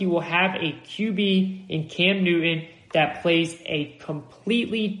also he will have a QB in Cam Newton that plays a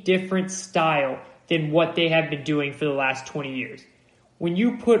completely different style than what they have been doing for the last 20 years. When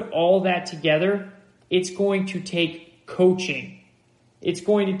you put all that together, it's going to take coaching. It's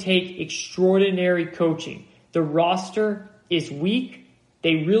going to take extraordinary coaching. The roster is weak.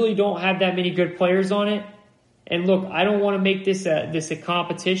 They really don't have that many good players on it. And look, I don't want to make this a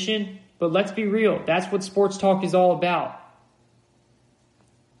competition, but let's be real. That's what sports talk is all about.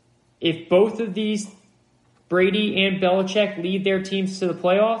 If both of these, Brady and Belichick, lead their teams to the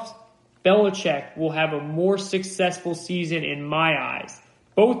playoffs, Belichick will have a more successful season in my eyes.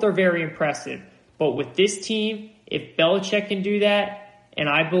 Both are very impressive. But with this team, if Belichick can do that, and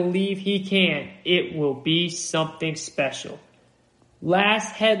I believe he can, it will be something special.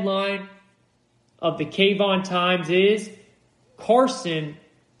 Last headline of the Kayvon Times is Carson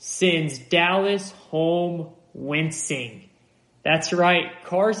sends Dallas home wincing. That's right,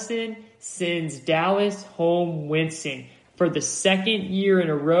 Carson sends Dallas home wincing. For the second year in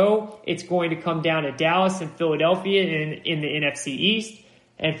a row, it's going to come down to Dallas and Philadelphia in the NFC East.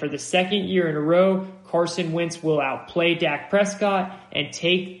 And for the second year in a row, Carson Wentz will outplay Dak Prescott and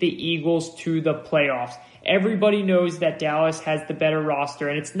take the Eagles to the playoffs. Everybody knows that Dallas has the better roster,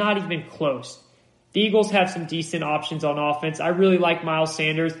 and it's not even close. The Eagles have some decent options on offense. I really like Miles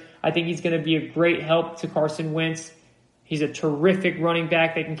Sanders. I think he's going to be a great help to Carson Wentz. He's a terrific running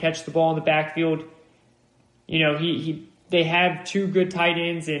back that can catch the ball in the backfield. You know, they have 2 good tight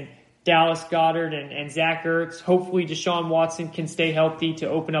ends in Dallas Goedert and Zach Ertz. Hopefully Deshaun Watson can stay healthy to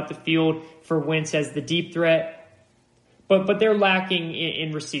open up the field for Wentz as the deep threat. But they're lacking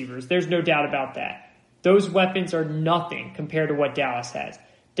in receivers. There's no doubt about that. Those weapons are nothing compared to what Dallas has.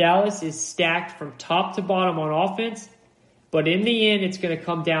 Dallas is stacked from top to bottom on offense, but in the end, it's going to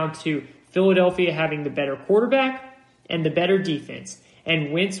come down to Philadelphia having the better quarterback and the better defense.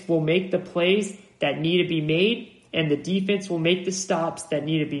 And Wentz will make the plays that need to be made, and the defense will make the stops that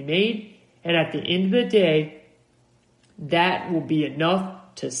need to be made. And at the end of the day, that will be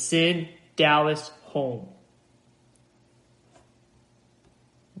enough to send Dallas home.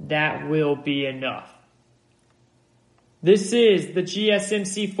 That will be enough. This is the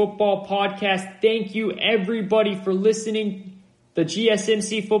GSMC Football Podcast. Thank you, everybody, for listening. The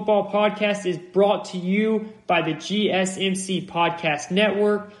GSMC Football Podcast is brought to you by the GSMC Podcast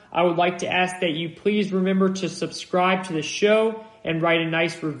Network. I would like to ask that you please remember to subscribe to the show and write a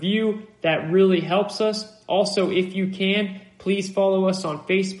nice review. That really helps us. Also, if you can, please follow us on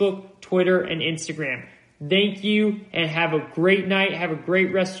Facebook, Twitter, and Instagram. Thank you, and have a great night. Have a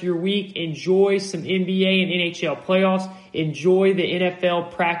great rest of your week. Enjoy some NBA and NHL playoffs. Enjoy the NFL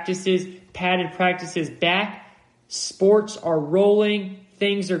practices, padded practices back. Sports are rolling.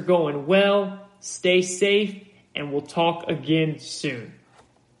 Things are going well. Stay safe, and we'll talk again soon.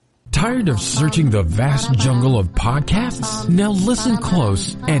 Tired of searching the vast jungle of podcasts? Now listen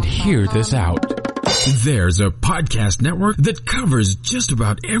close and hear this out. There's a podcast network that covers just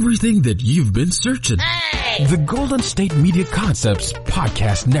about everything that you've been searching. Hey! The Golden State Media Concepts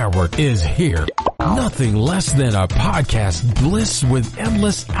Podcast Network is here. Nothing less than a podcast bliss with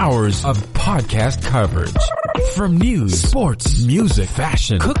endless hours of podcast coverage. From news, sports, music,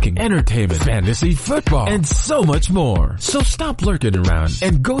 fashion, cooking, entertainment, fantasy, football, and so much more. So stop lurking around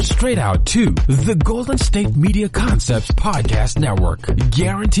and go straight out to the Golden State Media Concepts Podcast Network.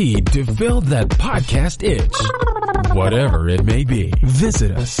 Guaranteed to fill that podcast itch. Whatever it may be.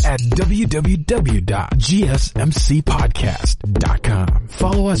 Visit us at www.gsmcpodcast.com.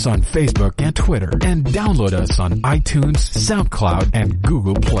 Follow us on Facebook and Twitter, and download us on iTunes, SoundCloud, and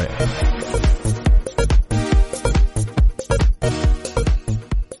Google Play.